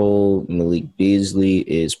questionable. Malik Beasley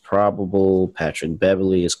is probable. Patrick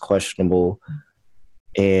Beverley is questionable.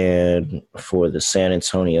 And for the San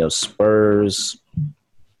Antonio Spurs,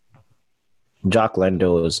 Jock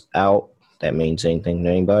Lendo is out. That means anything to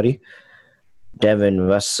anybody. Devin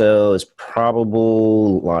Vassell is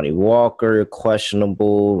probable. Lonnie Walker,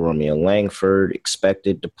 questionable. Romeo Langford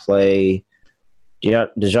expected to play.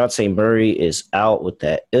 DeJounte Murray is out with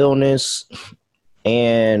that illness.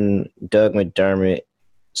 And Doug McDermott,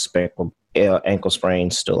 ankle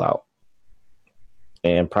sprain, still out.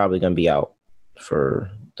 And probably going to be out for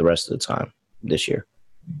the rest of the time this year.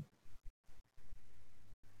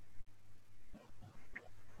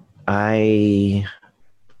 I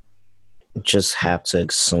just have to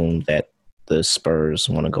assume that the Spurs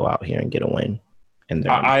want to go out here and get a win. And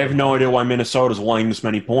I have no idea why Minnesota's laying this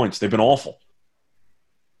many points. They've been awful.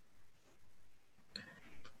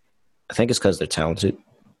 I think it's because they're talented.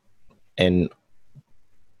 And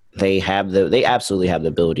they absolutely have the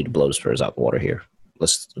ability to blow the Spurs out the water here.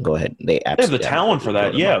 Let's go ahead. They have the talent for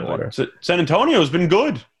that, yeah. San Antonio has been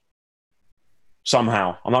good.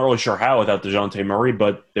 somehow. I'm not really sure how without DeJounte Murray,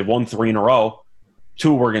 but they've won 3 in a row.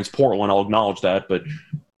 2 were against Portland, I'll acknowledge that. But,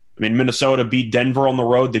 I mean, Minnesota beat Denver on the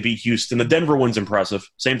road. They beat Houston. The Denver win's impressive.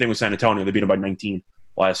 Same thing with San Antonio. They beat them by 19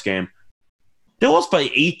 last game. They lost by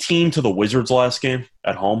 18 to the Wizards last game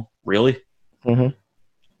at home. Really? Mm-hmm.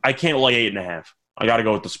 I can't lay 8.5. I got to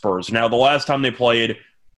go with the Spurs. Now, the last time they played,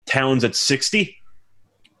 Towns at 60.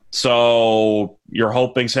 So you're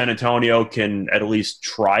hoping San Antonio can at least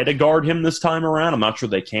try to guard him this time around. I'm not sure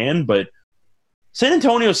they can, but San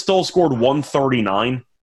Antonio still scored 139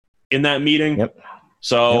 in that meeting. Yep.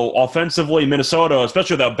 So offensively, Minnesota,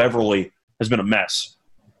 especially without Beverly, has been a mess.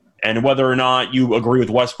 And whether or not you agree with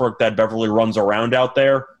Westbrook that Beverly runs around out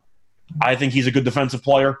there, I think he's a good defensive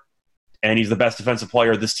player, and he's the best defensive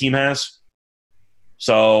player this team has.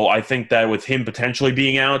 So I think that with him potentially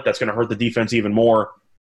being out, that's going to hurt the defense even more.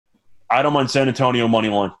 I don't mind San Antonio money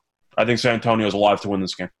line. I think San Antonio is alive to win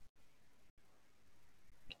this game.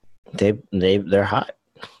 They're hot.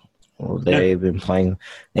 Well, they've been playing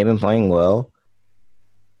well.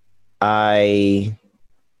 I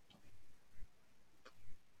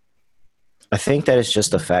think that it's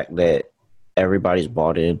just the fact that everybody's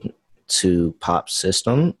bought in to Pop's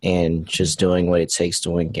system and just doing what it takes to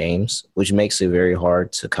win games, which makes it very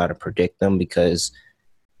hard to kind of predict them because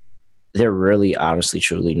they're really, honestly,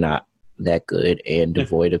 truly not that good and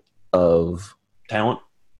devoid of talent,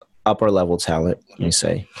 upper level talent. Let me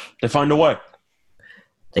say they find a way.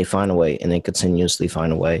 They find a way, and they continuously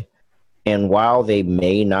find a way. And while they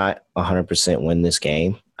may not 100% win this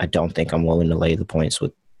game, I don't think I'm willing to lay the points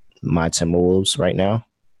with my Timberwolves right now.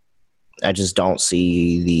 I just don't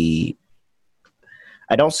see the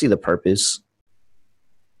purpose.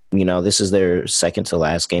 You know, this is their second to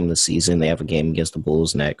last game of the season. They have a game against the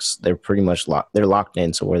Bulls next. They're pretty much locked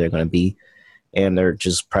into where they're going to be, and they're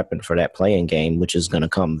just prepping for that play-in game, which is going to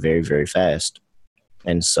come very, very fast.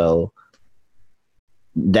 And so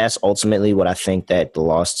that's ultimately what I think that the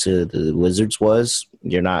loss to the Wizards was.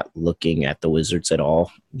 You're not looking at the Wizards at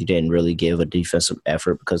all. You didn't really give a defensive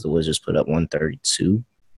effort because the Wizards put up 132.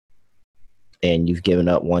 And you've given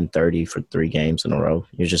up 130 for 3 games in a row.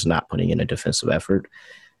 You're just not putting in a defensive effort.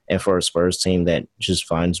 And for a Spurs team that just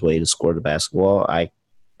finds a way to score the basketball, I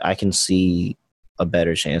can see a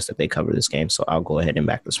better chance that they cover this game. So I'll go ahead and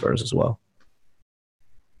back the Spurs as well.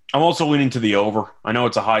 I'm also leaning to the over. I know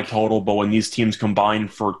it's a high total, but when these teams combine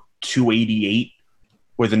for 288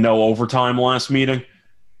 with a no overtime last meeting,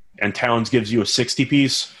 and Towns gives you a 60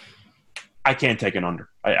 piece, I can't take an under.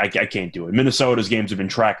 I can't do it. Minnesota's games have been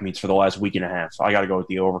track meets for the last week and a half. I got to go with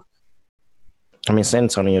the over. I mean, San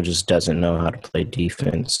Antonio just doesn't know how to play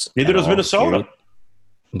defense. Neither does Minnesota. Period.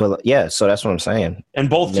 But yeah, so that's what I'm saying. And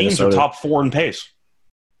both teams are top 4 in pace.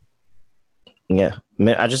 Yeah.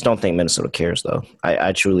 I just don't think Minnesota cares, though.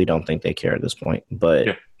 I truly don't think they care at this point. But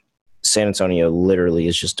yeah. San Antonio literally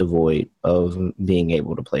is just devoid of being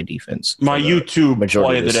able to play defense. My YouTube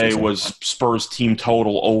play of the day was Spurs team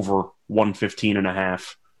total over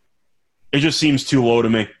 115.5. It just seems too low to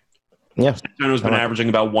me. Yeah. San Antonio's been averaging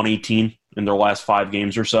about 118 in their last 5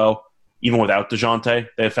 games or so. Even without DeJounte,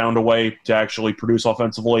 they have found a way to actually produce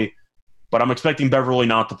offensively. But I'm expecting Beverly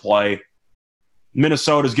not to play.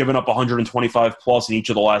 Minnesota's given up 125 plus in each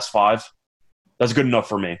of the last 5. That's good enough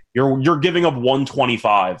for me. You're giving up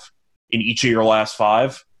 125 in each of your last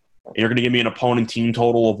 5, and you're going to give me an opponent team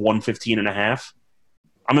total of 115.5.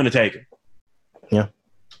 I'm going to take it. Yeah.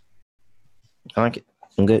 I like it.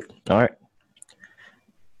 I'm good. All right.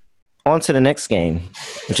 On to the next game,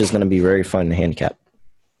 which is going to be very fun to handicap.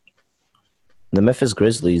 The Memphis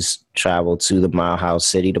Grizzlies travel to the Mile High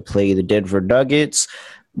City to play the Denver Nuggets.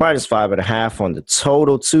 Minus 5.5 on the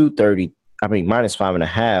total, minus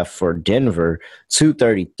 5.5 for Denver,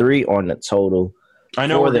 233 on the total. I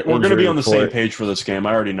know we're going to be on the same page for this game.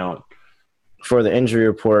 I already know it. For the injury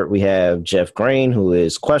report, we have Jeff Green, who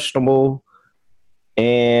is questionable,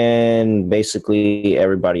 and basically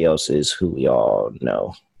everybody else is who we all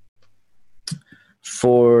know.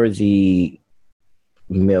 For the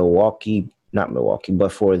for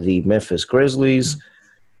the Memphis Grizzlies,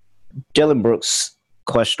 Dylan Brooks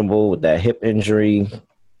questionable with that hip injury.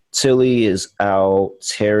 Tilly is out.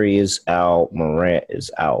 Terry is out. Morant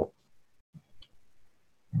is out.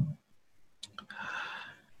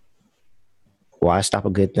 Why stop a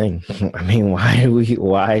good thing? I mean,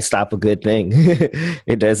 why stop a good thing?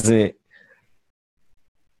 It doesn't.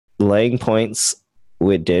 Laying points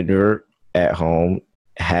with Denver at home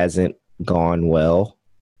hasn't gone well.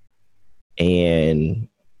 And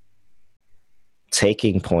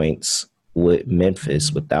taking points with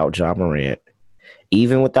Memphis without Ja Morant,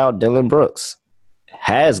 even without Dylan Brooks,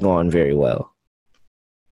 has gone very well.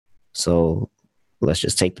 So let's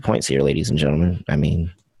just take the points here, ladies and gentlemen. I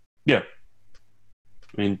mean,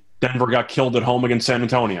 Denver got killed at home against San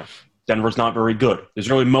Antonio. Denver's not very good. There's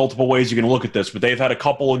really multiple ways you can look at this, but they've had a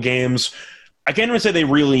couple of games I can't even say they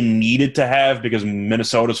really needed to have because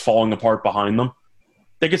Minnesota's falling apart behind them.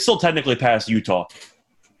 They could still technically pass Utah.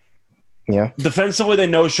 Yeah. Defensively, they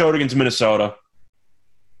no-showed against Minnesota,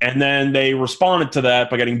 and then they responded to that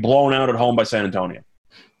by getting blown out at home by San Antonio.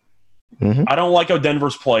 Mm-hmm. I don't like how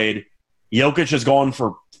Denver's played. Jokic has gone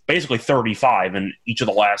for basically 35 in each of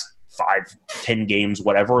the last 5, 10 games,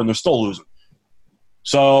 whatever, and they're still losing.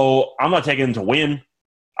 So I'm not taking them to win.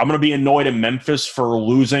 I'm going to be annoyed at Memphis for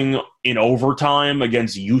losing in overtime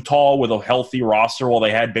against Utah with a healthy roster while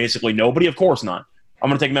they had basically nobody. Of course not. I'm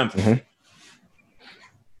going to take Memphis. Mm-hmm.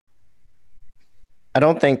 I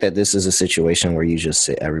don't think that this is a situation where you just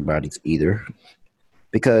sit everybody's either,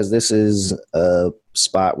 because this is a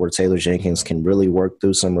spot where Taylor Jenkins can really work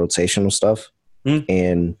through some rotational stuff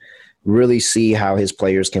and really see how his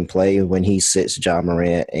players can play when he sits Ja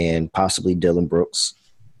Morant and possibly Dillon Brooks,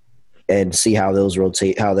 and see how those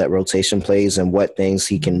how that rotation plays and what things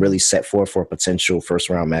he can really set for a potential first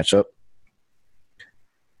round matchup.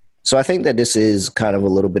 So I think that this is kind of a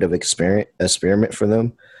little bit of experiment for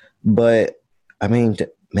them, but I mean,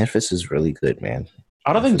 Memphis is really good, man.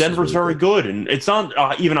 I don't think Denver's very good, and it's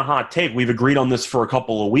not even a hot take. We've agreed on this for a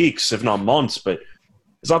couple of weeks, if not months, but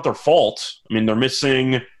it's not their fault. I mean, they're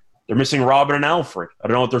missing Robin and Alfred. I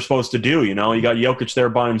don't know what they're supposed to do. You know, you got Jokic there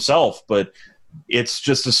by himself, but it's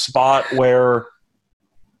just a spot where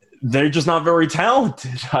they're just not very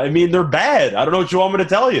talented. I mean, they're bad. I don't know what you want me to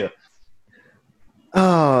tell you.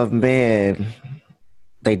 Oh, man.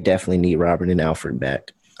 They definitely need Robin and Alfred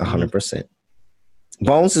back, 100%.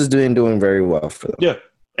 Bones is doing very well for them. Yeah,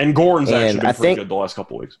 and Gordon's actually been pretty good the last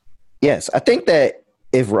couple of weeks. Yes, I think that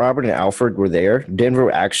if Robert and Alfred were there,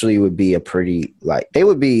 Denver actually would be a pretty they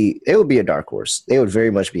would be a dark horse. They would very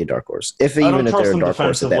much be a dark horse. If they're a dark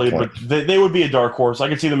horse at that point. But they would be a dark horse. I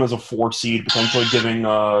could see them as a 4 seed, potentially giving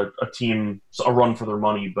a team a run for their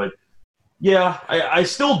money. But yeah, I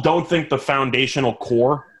still don't think the foundational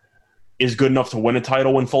core is good enough to win a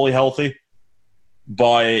title when fully healthy.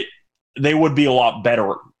 But they would be a lot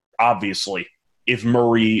better, obviously, if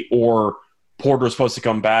Murray or Porter is supposed to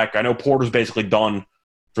come back. I know Porter's basically done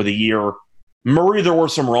for the year. Murray, there were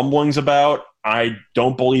some rumblings about. I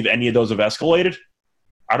don't believe any of those have escalated.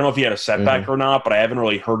 I don't know if he had a setback or not, but I haven't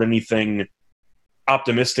really heard anything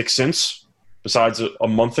optimistic since, besides a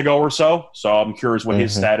month ago or so. So I'm curious what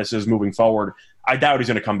his status is moving forward. I doubt he's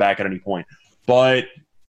going to come back at any point. But,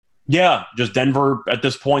 yeah, just Denver at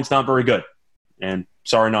this point is not very good. And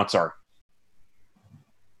sorry, not sorry.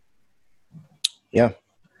 Yeah.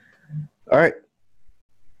 All right.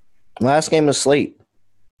 Last game of slate.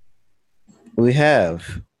 We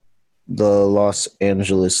have the Los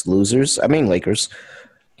Angeles Lakers,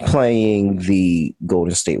 playing the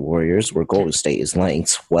Golden State Warriors, where Golden State is laying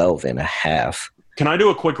 12.5. Can I do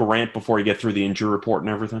a quick rant before you get through the injury report and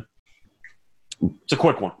everything? It's a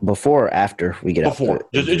quick one. Before or after we get before?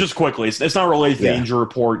 Just quickly. It's not related to the injury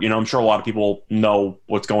report. You know, I'm sure a lot of people know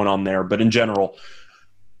what's going on there, but in general,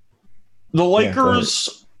 the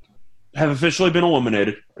Lakers have officially been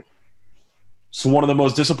eliminated. It's one of the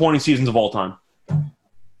most disappointing seasons of all time.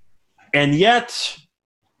 And yet,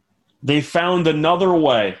 they found another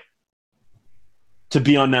way to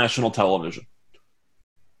be on national television.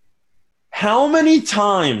 How many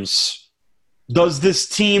times does this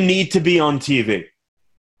team need to be on TV?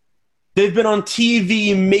 They've been on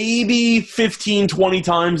TV maybe 15, 20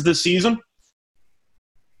 times this season.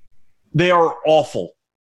 They are awful.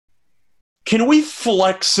 Can we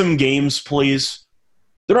flex some games, please?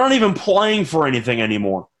 They're not even playing for anything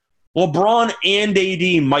anymore. LeBron and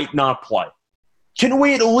AD might not play. Can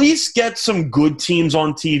we at least get some good teams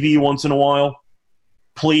on TV once in a while?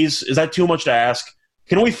 Please? Is that too much to ask?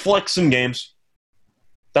 Can we flex some games?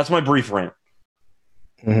 That's my brief rant.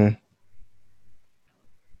 Mm-hmm.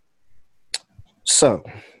 So,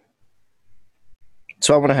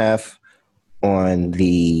 12.5 on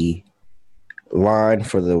the line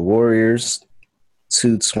for the Warriors,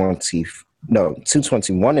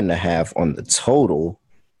 221.5 on the total.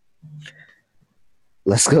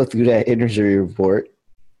 Let's go through that injury report.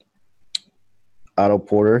 Otto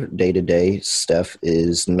Porter, day-to-day. Steph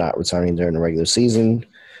is not returning during the regular season.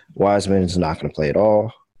 Wiseman is not going to play at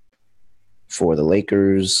all. For the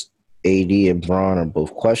Lakers, AD and Bron are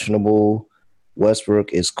both questionable.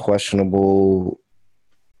 Westbrook is questionable.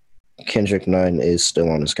 Kendrick Nunn is still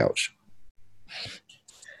on his couch.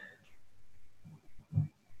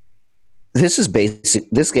 This is basic.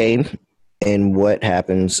 This game and what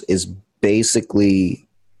happens is basically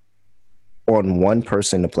on one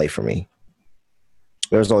person to play for me.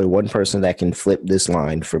 There's only one person that can flip this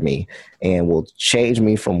line for me and will change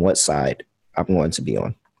me from what side I'm going to be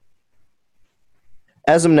on.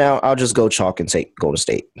 As of now, I'll just go chalk and take Golden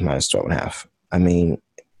State minus 12.5. I mean,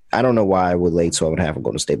 I don't know why I would lay 12.5 on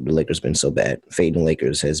Golden State, but the Lakers been so bad. Fading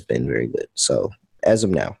Lakers has been very good. So, as of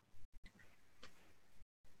now,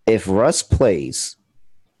 if Russ plays,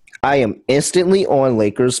 I am instantly on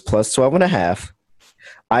Lakers plus 12.5.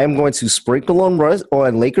 I am going to sprinkle on Russ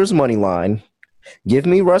on Lakers money line. Give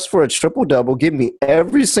me Russ for a triple-double. Give me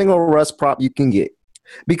every single Russ prop you can get.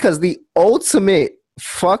 Because the ultimate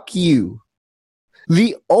fuck you,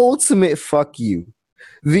 the ultimate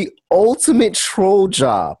troll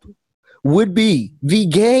job would be the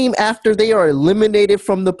game after they are eliminated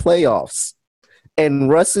from the playoffs and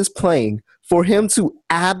Russ is playing for him to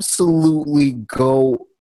absolutely go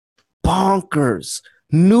bonkers,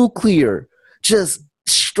 nuclear, just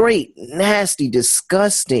straight, nasty,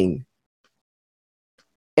 disgusting,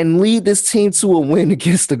 and lead this team to a win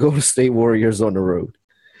against the Golden State Warriors on the road.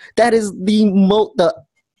 That is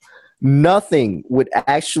nothing would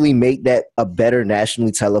actually make that a better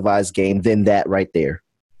nationally televised game than that right there.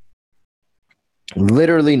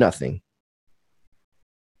 Literally nothing.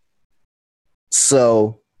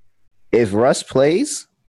 So, if Russ plays,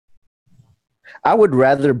 I would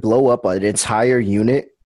rather blow up an entire unit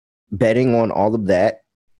betting on all of that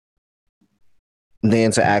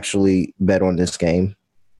than to actually bet on this game.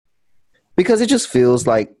 Because it just feels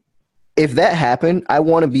like if that happened, I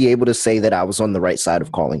want to be able to say that I was on the right side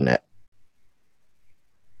of calling that.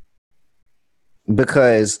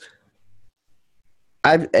 Because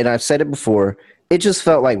I've said it before, it just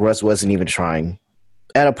felt like Russ wasn't even trying.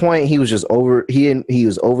 At a point, he was just over. He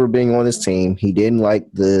was over being on this team. He didn't like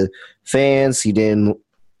the fans. He didn't.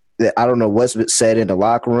 I don't know what's said in the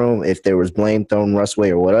locker room, if there was blame thrown Russ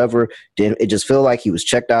way or whatever. It just felt like he was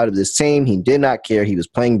checked out of this team. He did not care. He was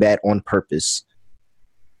playing bad on purpose.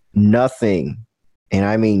 Nothing, and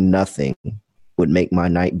I mean nothing, would make my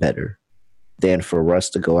night better than for Russ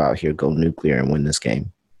to go out here, go nuclear, and win this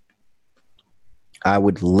game. I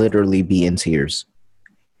would literally be in tears.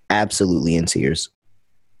 Absolutely in tears.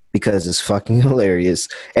 Because it's fucking hilarious.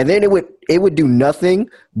 And then it would do nothing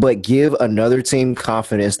but give another team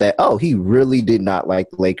confidence that, oh, he really did not like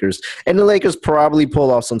the Lakers. And the Lakers probably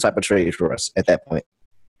pull off some type of trade for us at that point.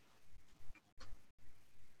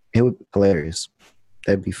 It would be hilarious.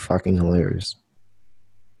 That'd be fucking hilarious.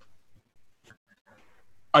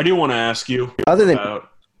 I do want to ask you. Other than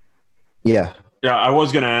yeah, I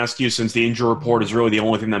was going to ask you, since the injury report is really the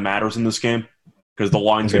only thing that matters in this game, because the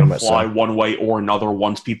line's going to fly one way or another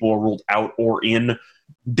once people are ruled out or in.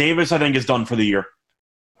 Davis, I think, is done for the year.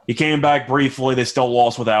 He came back briefly. They still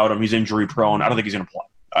lost without him. He's injury prone. I don't think he's going to play.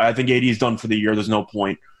 I think AD is done for the year. There's no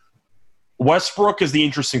point. Westbrook is the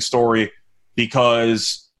interesting story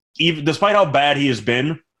because even despite how bad he has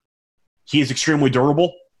been, he is extremely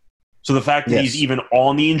durable. So the fact that he's even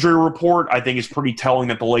on the injury report, I think, is pretty telling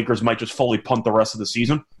that the Lakers might just fully punt the rest of the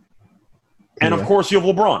season. And, of course, you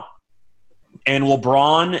have LeBron. And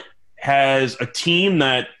LeBron has a team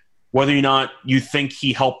that, whether or not you think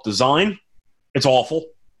he helped design, it's awful.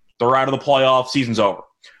 They're out of the playoffs. Season's over.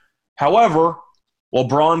 However,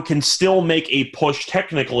 LeBron can still make a push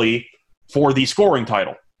technically for the scoring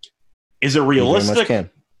title. Is it realistic?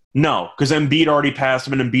 No, because Embiid already passed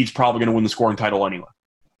him, and Embiid's probably going to win the scoring title anyway,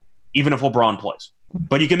 even if LeBron plays.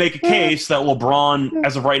 But you can make a case that LeBron,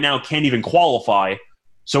 as of right now, can't even qualify,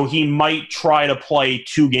 so he might try to play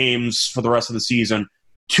 2 games for the rest of the season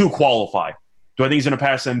to qualify. Do I think he's going to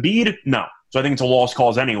pass Embiid? No. So I think it's a lost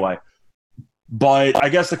cause anyway. But I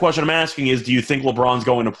guess the question I'm asking is, do you think LeBron's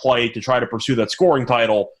going to play to try to pursue that scoring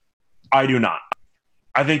title? I do not.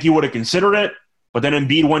 I think he would have considered it, but then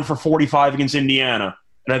Embiid went for 45 against Indiana,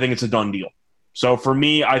 and I think it's a done deal. So for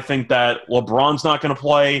me, I think that LeBron's not going to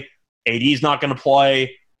play, AD's not going to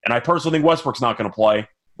play, and I personally think Westbrook's not going to play,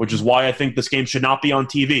 which is why I think this game should not be on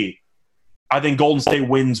TV. I think Golden State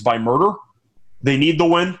wins by murder. They need the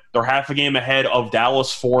win. They're half a game ahead of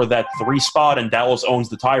Dallas for that 3 spot, and Dallas owns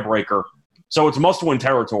the tiebreaker. So it's must-win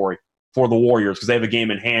territory for the Warriors because they have a game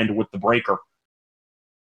in hand with the breaker.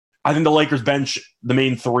 I think the Lakers bench the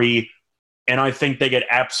main 3, and I think they get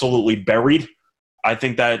absolutely buried. I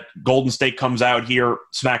think that Golden State comes out here,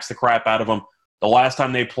 smacks the crap out of them. The last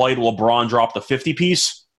time they played, LeBron dropped a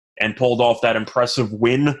 50-piece and pulled off that impressive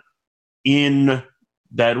win in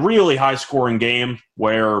that really high-scoring game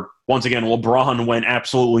where, once again, LeBron went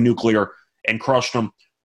absolutely nuclear and crushed them.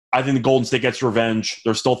 I think the Golden State gets revenge.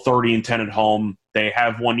 They're still 30-10 at home. They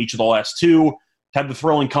have won each of the last 2. Had the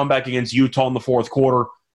thrilling comeback against Utah in the fourth quarter.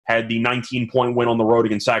 had the 19-point win on the road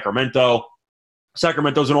against Sacramento.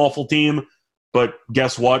 Sacramento's an awful team, but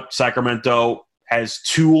guess what? Sacramento has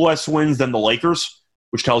 2 less wins than the Lakers,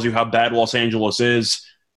 which tells you how bad Los Angeles is.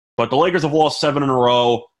 But the Lakers have lost 7 in a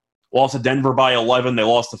row, lost to Denver by 11. They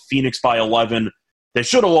lost to Phoenix by 11. They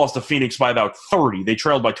should have lost to Phoenix by about 30. They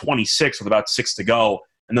trailed by 26 with about 6 to go,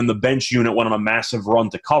 and then the bench unit went on a massive run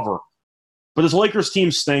to cover. But this Lakers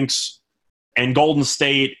team stinks, and Golden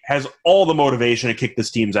State has all the motivation to kick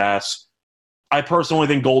this team's ass. I personally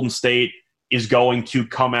think Golden State is going to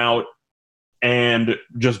come out and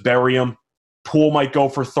just bury him. Poole might go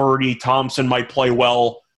for 30. Thompson might play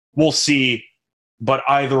well. We'll see. But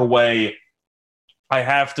either way, I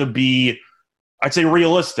have to be, I'd say,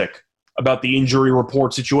 realistic about the injury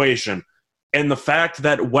report situation. And the fact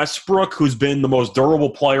that Westbrook, who's been the most durable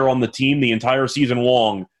player on the team the entire season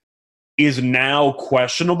long, is now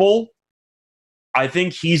questionable, I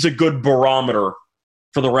think he's a good barometer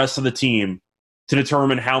for the rest of the team to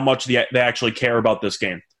determine how much they actually care about this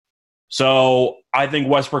game. So I think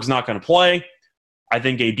Westbrook's not going to play. I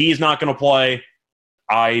think AD is not going to play.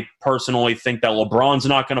 I personally think that LeBron's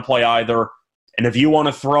not going to play either. And if you want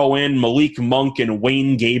to throw in Malik Monk and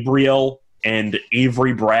Wayne Gabriel and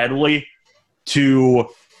Avery Bradley to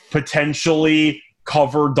potentially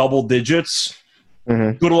cover double digits,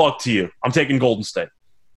 good luck to you. I'm taking Golden State.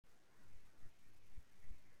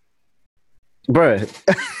 Bruh,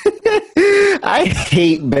 I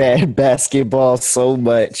hate bad basketball so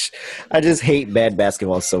much. I just hate bad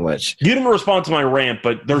basketball so much. You didn't respond to my rant,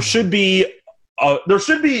 but there should be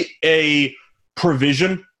a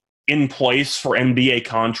provision in place for NBA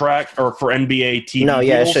contract or for NBA TV No,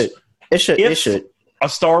 yeah, deals. it should. If a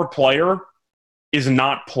star player is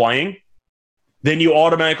not playing, then you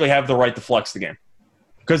automatically have the right to flex the game.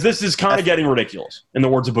 Because this is kind of getting ridiculous, in the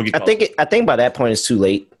words of Boogie Cousins. I think by that point it's too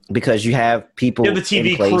late because you have people. Yeah, the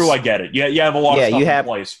TV crew, I get it. Yeah, you have a lot of stuff in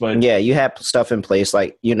place, but you have stuff in place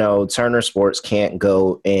like Turner Sports can't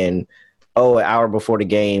go and an hour before the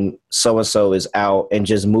game, so and so is out, and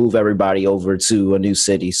just move everybody over to a new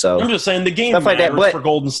city. So I'm just saying the game matters for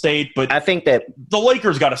Golden State, but I think that the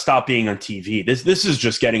Lakers got to stop being on TV. This is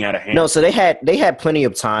just getting out of hand. No, so they had plenty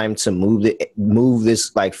of time to move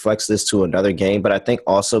this, like flex this to another game, but I think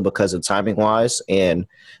also because of timing wise, and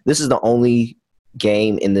this is the only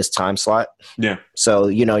game in this time slot. Yeah. So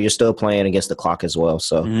you're still playing against the clock as well.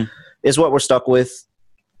 So it's what we're stuck with.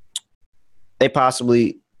 They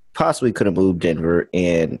possibly could have moved Denver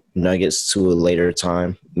and Nuggets to a later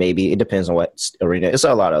time. Maybe it depends on what arena. It's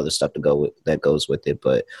a lot of other stuff that goes with it,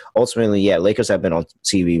 but ultimately, yeah, Lakers have been on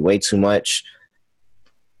TV way too much.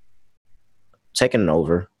 Taking an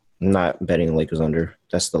over. I'm not betting the Lakers under.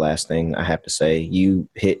 That's the last thing I have to say. You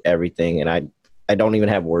hit everything, and I don't even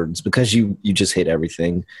have words because you just hit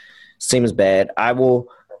everything. Same as bad. I will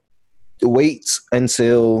wait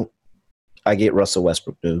until I get Russell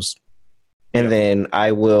Westbrook news. And then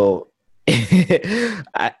I will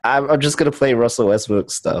I'm just going to play Russell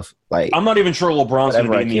Westbrook stuff. Like I'm not even sure LeBron's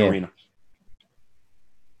going to be in the arena.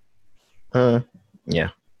 Yeah.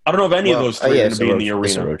 I don't know if any of those three are going to be in the arena.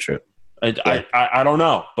 It's a road trip. I don't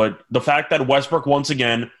know. But the fact that Westbrook, once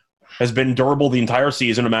again, has been durable the entire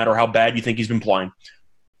season, no matter how bad you think he's been playing,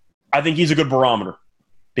 I think he's a good barometer.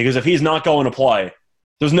 Because if he's not going to play,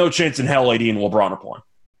 there's no chance in hell AD and LeBron are playing.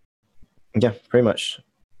 Yeah, pretty much.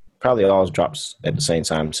 Probably all drops at the same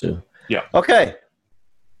time, too. Yeah. Okay.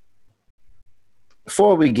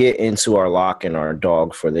 Before we get into our lock and our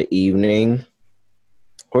dog for the evening,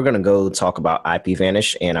 we're going to go talk about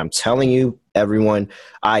IPVanish. And I'm telling you, everyone,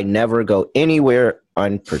 I never go anywhere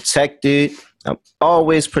unprotected. I'm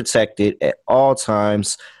always protected at all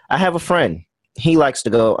times. I have a friend. He likes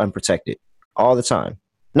to go unprotected all the time.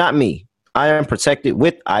 Not me. I am protected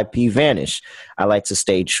with IPVanish. I like to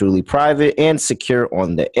stay truly private and secure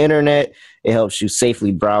on the internet. It helps you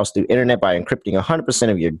safely browse through internet by encrypting 100%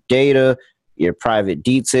 of your data, your private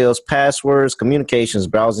details, passwords, communications,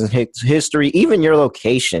 browsing history, even your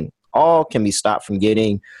location. All can be stopped from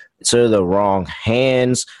getting to the wrong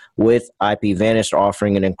hands. With IPVanish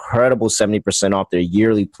offering an incredible 70% off their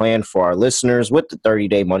yearly plan for our listeners with the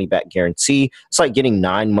 30-day money-back guarantee. It's like getting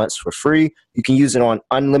 9 months for free. You can use it on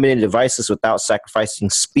unlimited devices without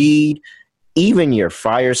sacrificing speed, even your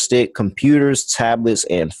Fire Stick, computers, tablets,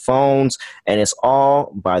 and phones. And it's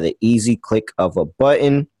all by the easy click of a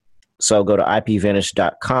button. So go to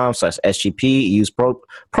ipvanish.com/SGP. Use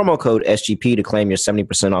promo code SGP to claim your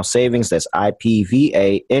 70% off savings. That's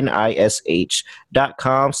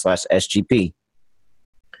IPVANISH.com/SGP.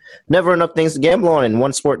 Never enough things to gamble on in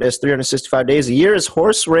one sport that's 365 days a year is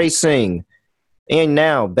horse racing. And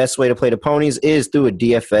now, best way to play the ponies is through a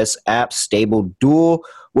DFS app, Stable Duel,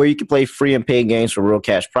 where you can play free and paid games for real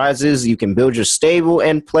cash prizes. You can build your stable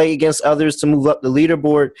and play against others to move up the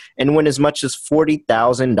leaderboard and win as much as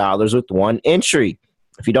 $40,000 with one entry.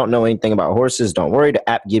 If you don't know anything about horses, don't worry. The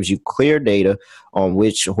app gives you clear data on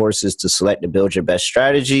which horses to select to build your best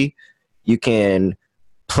strategy. You can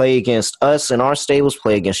play against us and our stables,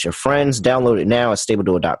 play against your friends. Download it now at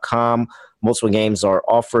StableDuel.com. Multiple games are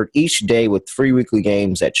offered each day with free weekly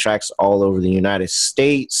games at tracks all over the United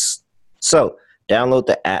States. So download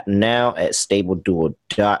the app now at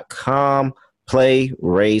StableDuel.com. Play,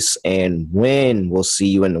 race, and win. We'll see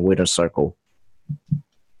you in the winner's circle.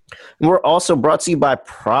 We're also brought to you by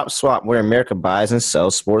PropSwap, where America buys and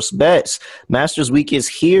sells sports bets. Masters Week is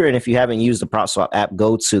here, and if you haven't used the PropSwap app,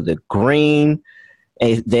 go to the green,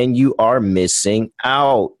 and then you are missing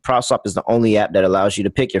out. PropSwap is the only app that allows you to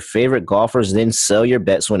pick your favorite golfers, then sell your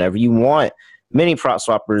bets whenever you want. Many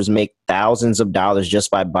PropSwappers make thousands of dollars just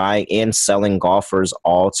by buying and selling golfers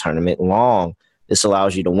all tournament long. This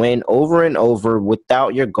allows you to win over and over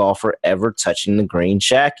without your golfer ever touching the green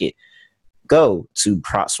jacket. Go to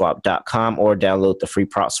PropSwap.com or download the free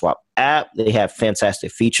PropSwap app. They have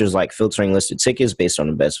fantastic features like filtering listed tickets based on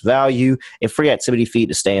the best value, a free activity feed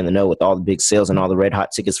to stay in the know with all the big sales and all the red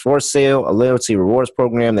hot tickets for sale, a loyalty rewards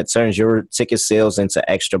program that turns your ticket sales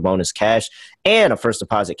into extra bonus cash, and a first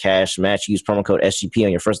deposit cash match. Use promo code SGP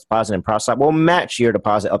on your first deposit, and PropSwap will match your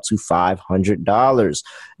deposit up to $500.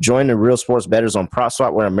 Join the real sports bettors on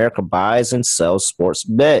PropSwap, where America buys and sells sports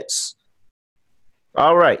bets.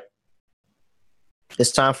 All right.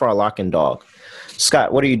 It's time for our lock and dog.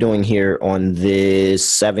 Scott, what are you doing here on this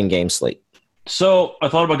 7-game slate? So I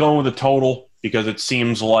thought about going with a total because it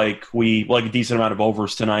seems like we like a decent amount of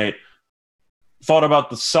overs tonight. Thought about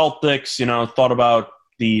the Celtics, thought about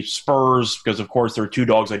the Spurs because, of course, there are two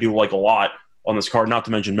dogs I do like a lot on this card, not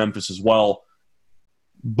to mention Memphis as well.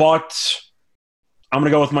 But I'm going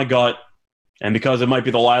to go with my gut. And because it might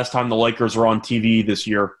be the last time the Lakers are on TV this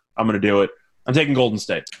year, I'm going to do it. I'm taking Golden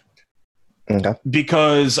State. Okay.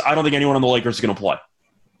 Because I don't think anyone on the Lakers is going to play.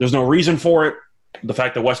 There's no reason for it. The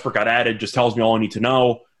fact that Westbrook got added just tells me all I need to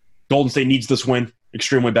know. Golden State needs this win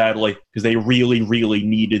extremely badly because they really, really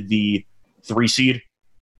needed the 3 seed.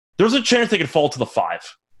 There's a chance they could fall to the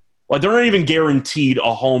 5. Like, they're not even guaranteed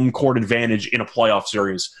a home court advantage in a playoff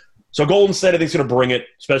series. So Golden State, I think, is going to bring it,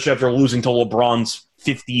 especially after losing to LeBron's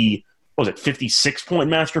 56-point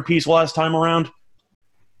masterpiece last time around.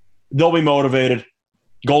 They'll be motivated.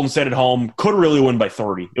 Golden State at home could really win by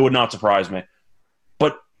 30. It would not surprise me.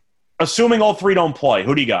 But assuming all 3 don't play,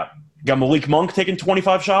 who do you got? You got Malik Monk taking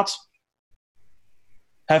 25 shots?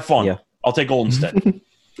 Have fun. Yeah. I'll take Golden State.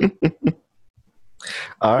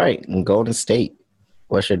 All right. Golden State.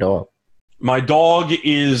 What's your dog? My dog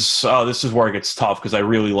is this is where it gets tough because I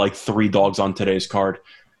really like 3 dogs on today's card.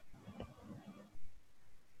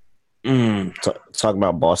 Talk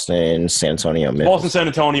about Boston, San Antonio, Memphis. Boston, San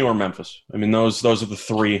Antonio, or Memphis. I mean, those are the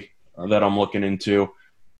 3 that I'm looking into.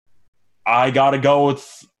 I got to go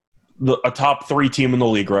with a top 3 team in the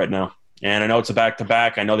league right now. And I know it's a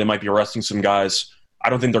back-to-back. I know they might be arresting some guys. I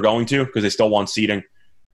don't think they're going to because they still want seeding.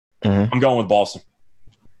 Mm-hmm. I'm going with Boston.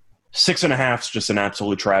 6.5 is just an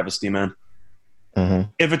absolute travesty, man. Mm-hmm.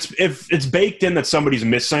 If it's baked in that somebody's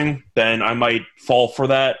missing, then I might fall for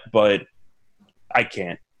that, but I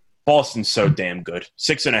can't. Boston's so damn good.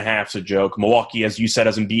 6.5 is a joke. Milwaukee, as you said,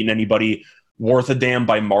 hasn't beaten anybody worth a damn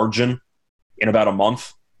by margin in about a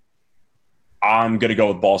month. I'm going to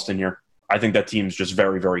go with Boston here. I think that team's just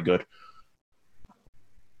very, very good.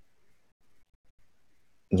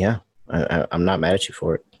 Yeah, I'm not mad at you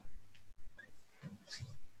for it.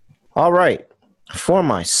 All right. For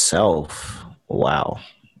myself, wow.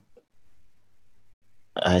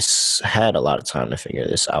 I had a lot of time to figure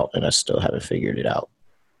this out, and I still haven't figured it out.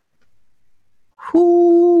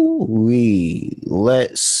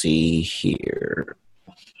 Let's see here.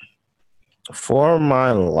 For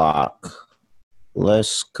my lock,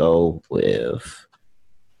 let's go with...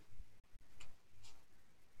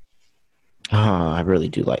 I really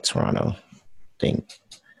do like Toronto. I think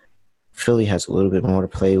Philly has a little bit more to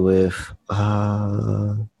play with.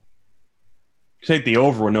 Take the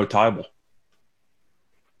over with no Tybal.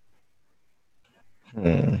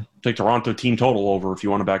 Take Toronto team total over if you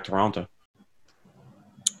want to back Toronto.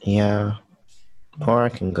 Yeah. Or I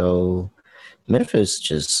can go Memphis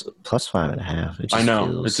just plus 5.5. I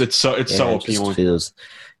know. It's so appealing. It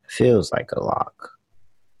feels like a lock.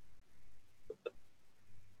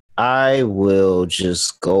 I will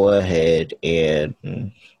just go ahead and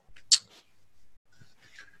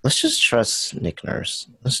Let's just trust Nick Nurse.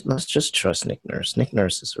 Let's just trust Nick Nurse. Nick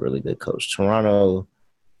Nurse is a really good coach. Toronto,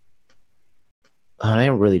 they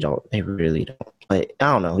really don't. They really don't. But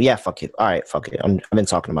I don't know. Yeah, fuck it. All right, fuck it. I've been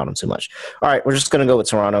talking about them too much. All right, we're just gonna go with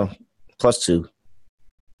Toronto +2.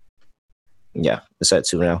 Yeah, it's at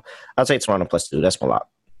 2 now. I'll take Toronto +2. That's my lock.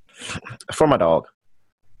 For my dog,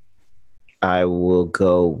 I will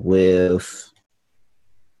go with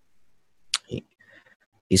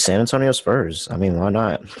the San Antonio Spurs. I mean, why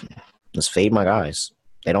not? Let's fade my guys.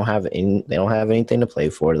 They don't have anything to play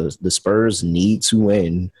for. The Spurs need to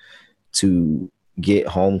win to get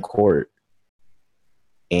home court,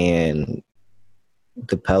 and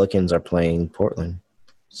the Pelicans are playing Portland,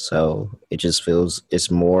 so it just feels it's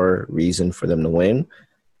more reason for them to win.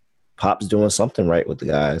 Pop's doing something right with the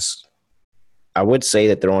guys. I would say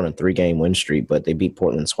that they're on a 3-game win streak, but they beat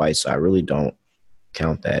Portland twice, so I really don't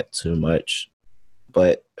count that too much.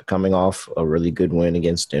 But coming off a really good win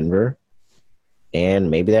against Denver, and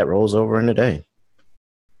maybe that rolls over in a day.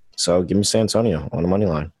 So give me San Antonio on the money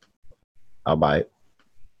line. I'll buy it.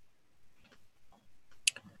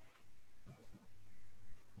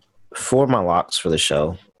 For my locks for the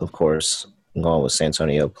show, of course, I'm going with San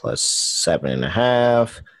Antonio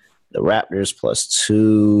 +7.5. The Raptors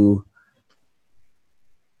 +2.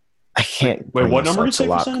 I can't. Wait, what number did you say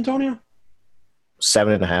for San Antonio?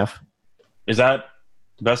 7.5. Is that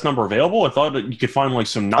the best number available? I thought that you could find like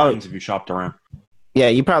some 9s if you shopped around. Yeah,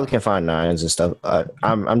 you probably can find 9s and stuff.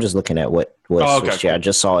 I'm just looking at what switched. Yeah, I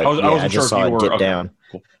just saw it. I just saw it dip down.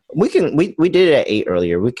 Cool. We did it at 8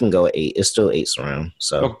 earlier. We can go at 8. It's still 8's around.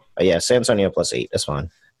 So yeah, San Antonio +8. That's fine.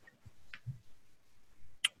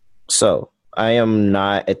 So I am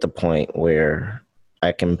not at the point where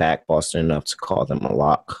I can back Boston enough to call them a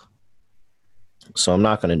lock. So I'm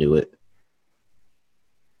not going to do it.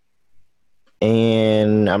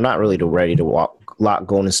 And I'm not really ready to lock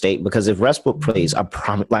Golden State because if Westbrook plays, I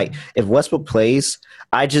promise. Like if Westbrook plays,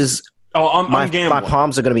 I'm gambling. My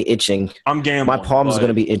palms are going to be itching. I'm gambling. My palms are going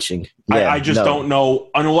to be itching. Yeah, I just don't know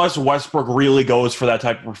unless Westbrook really goes for that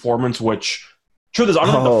type of performance. Which, truth is, I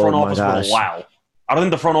don't think the front office would allow. I don't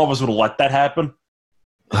think the front office would let that happen.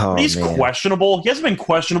 He's questionable. He hasn't been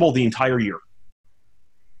questionable the entire year.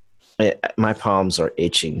 My palms are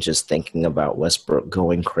itching just thinking about Westbrook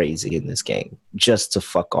going crazy in this game just to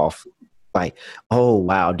fuck off. Like, oh,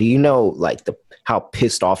 wow. Do you know like how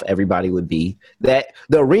pissed off everybody would be that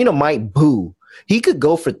the arena might boo? He could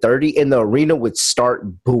go for 30 and the arena would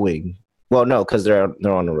start booing. Well, no, because they're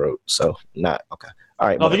on the road. So not okay. All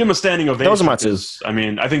right. I think I'm a standing ovation. Those are my two. I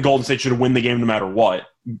mean, I think Golden State should win the game no matter what.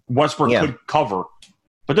 Westbrook could cover,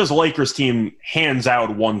 but this Lakers team hands out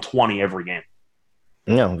 120 every game.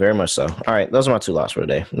 No, very much so. All right, those are my 2 locks for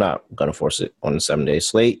today. I'm not going to force it on the 7-day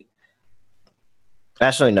slate.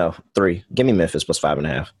 Actually, no, 3. Give me Memphis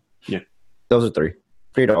 +5.5. Yeah. Those are 3.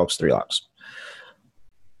 3 dogs, 3 locks.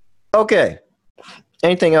 Okay.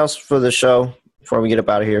 Anything else for the show before we get up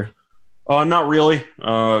out of here? Not really.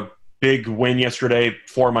 Big win yesterday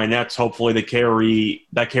for my Nets. Hopefully that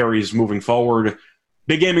carries moving forward.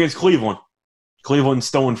 Big game against Cleveland. Cleveland's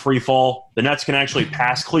still in free fall. The Nets can actually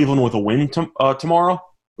pass Cleveland with a win tomorrow,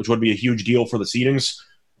 which would be a huge deal for the seedings.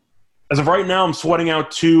 As of right now, I'm sweating out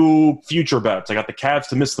 2 future bets. I got the Cavs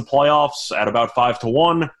to miss the playoffs at about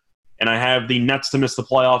 5-1, and I have the Nets to miss the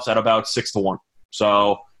playoffs at about 6-1.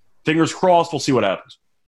 So, fingers crossed. We'll see what happens.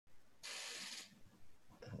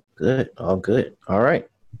 Good. All good. All right.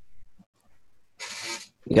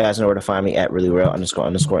 You guys know where to find me at @reallyreal__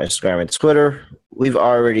 Instagram and Twitter. We've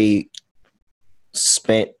already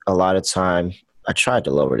spent a lot of time. I tried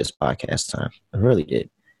to lower this podcast time. I really did.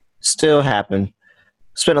 Still happened.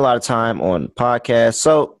 Spent a lot of time on podcasts.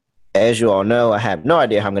 So, as you all know, I have no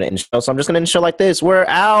idea how I'm going to end the show. So I'm just going to end the show like this. We're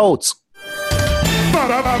out.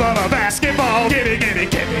 Basketball, give me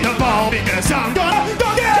the ball because I'm gonna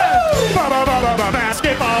go get it.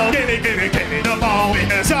 Basketball, give me the ball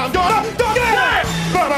because I'm gonna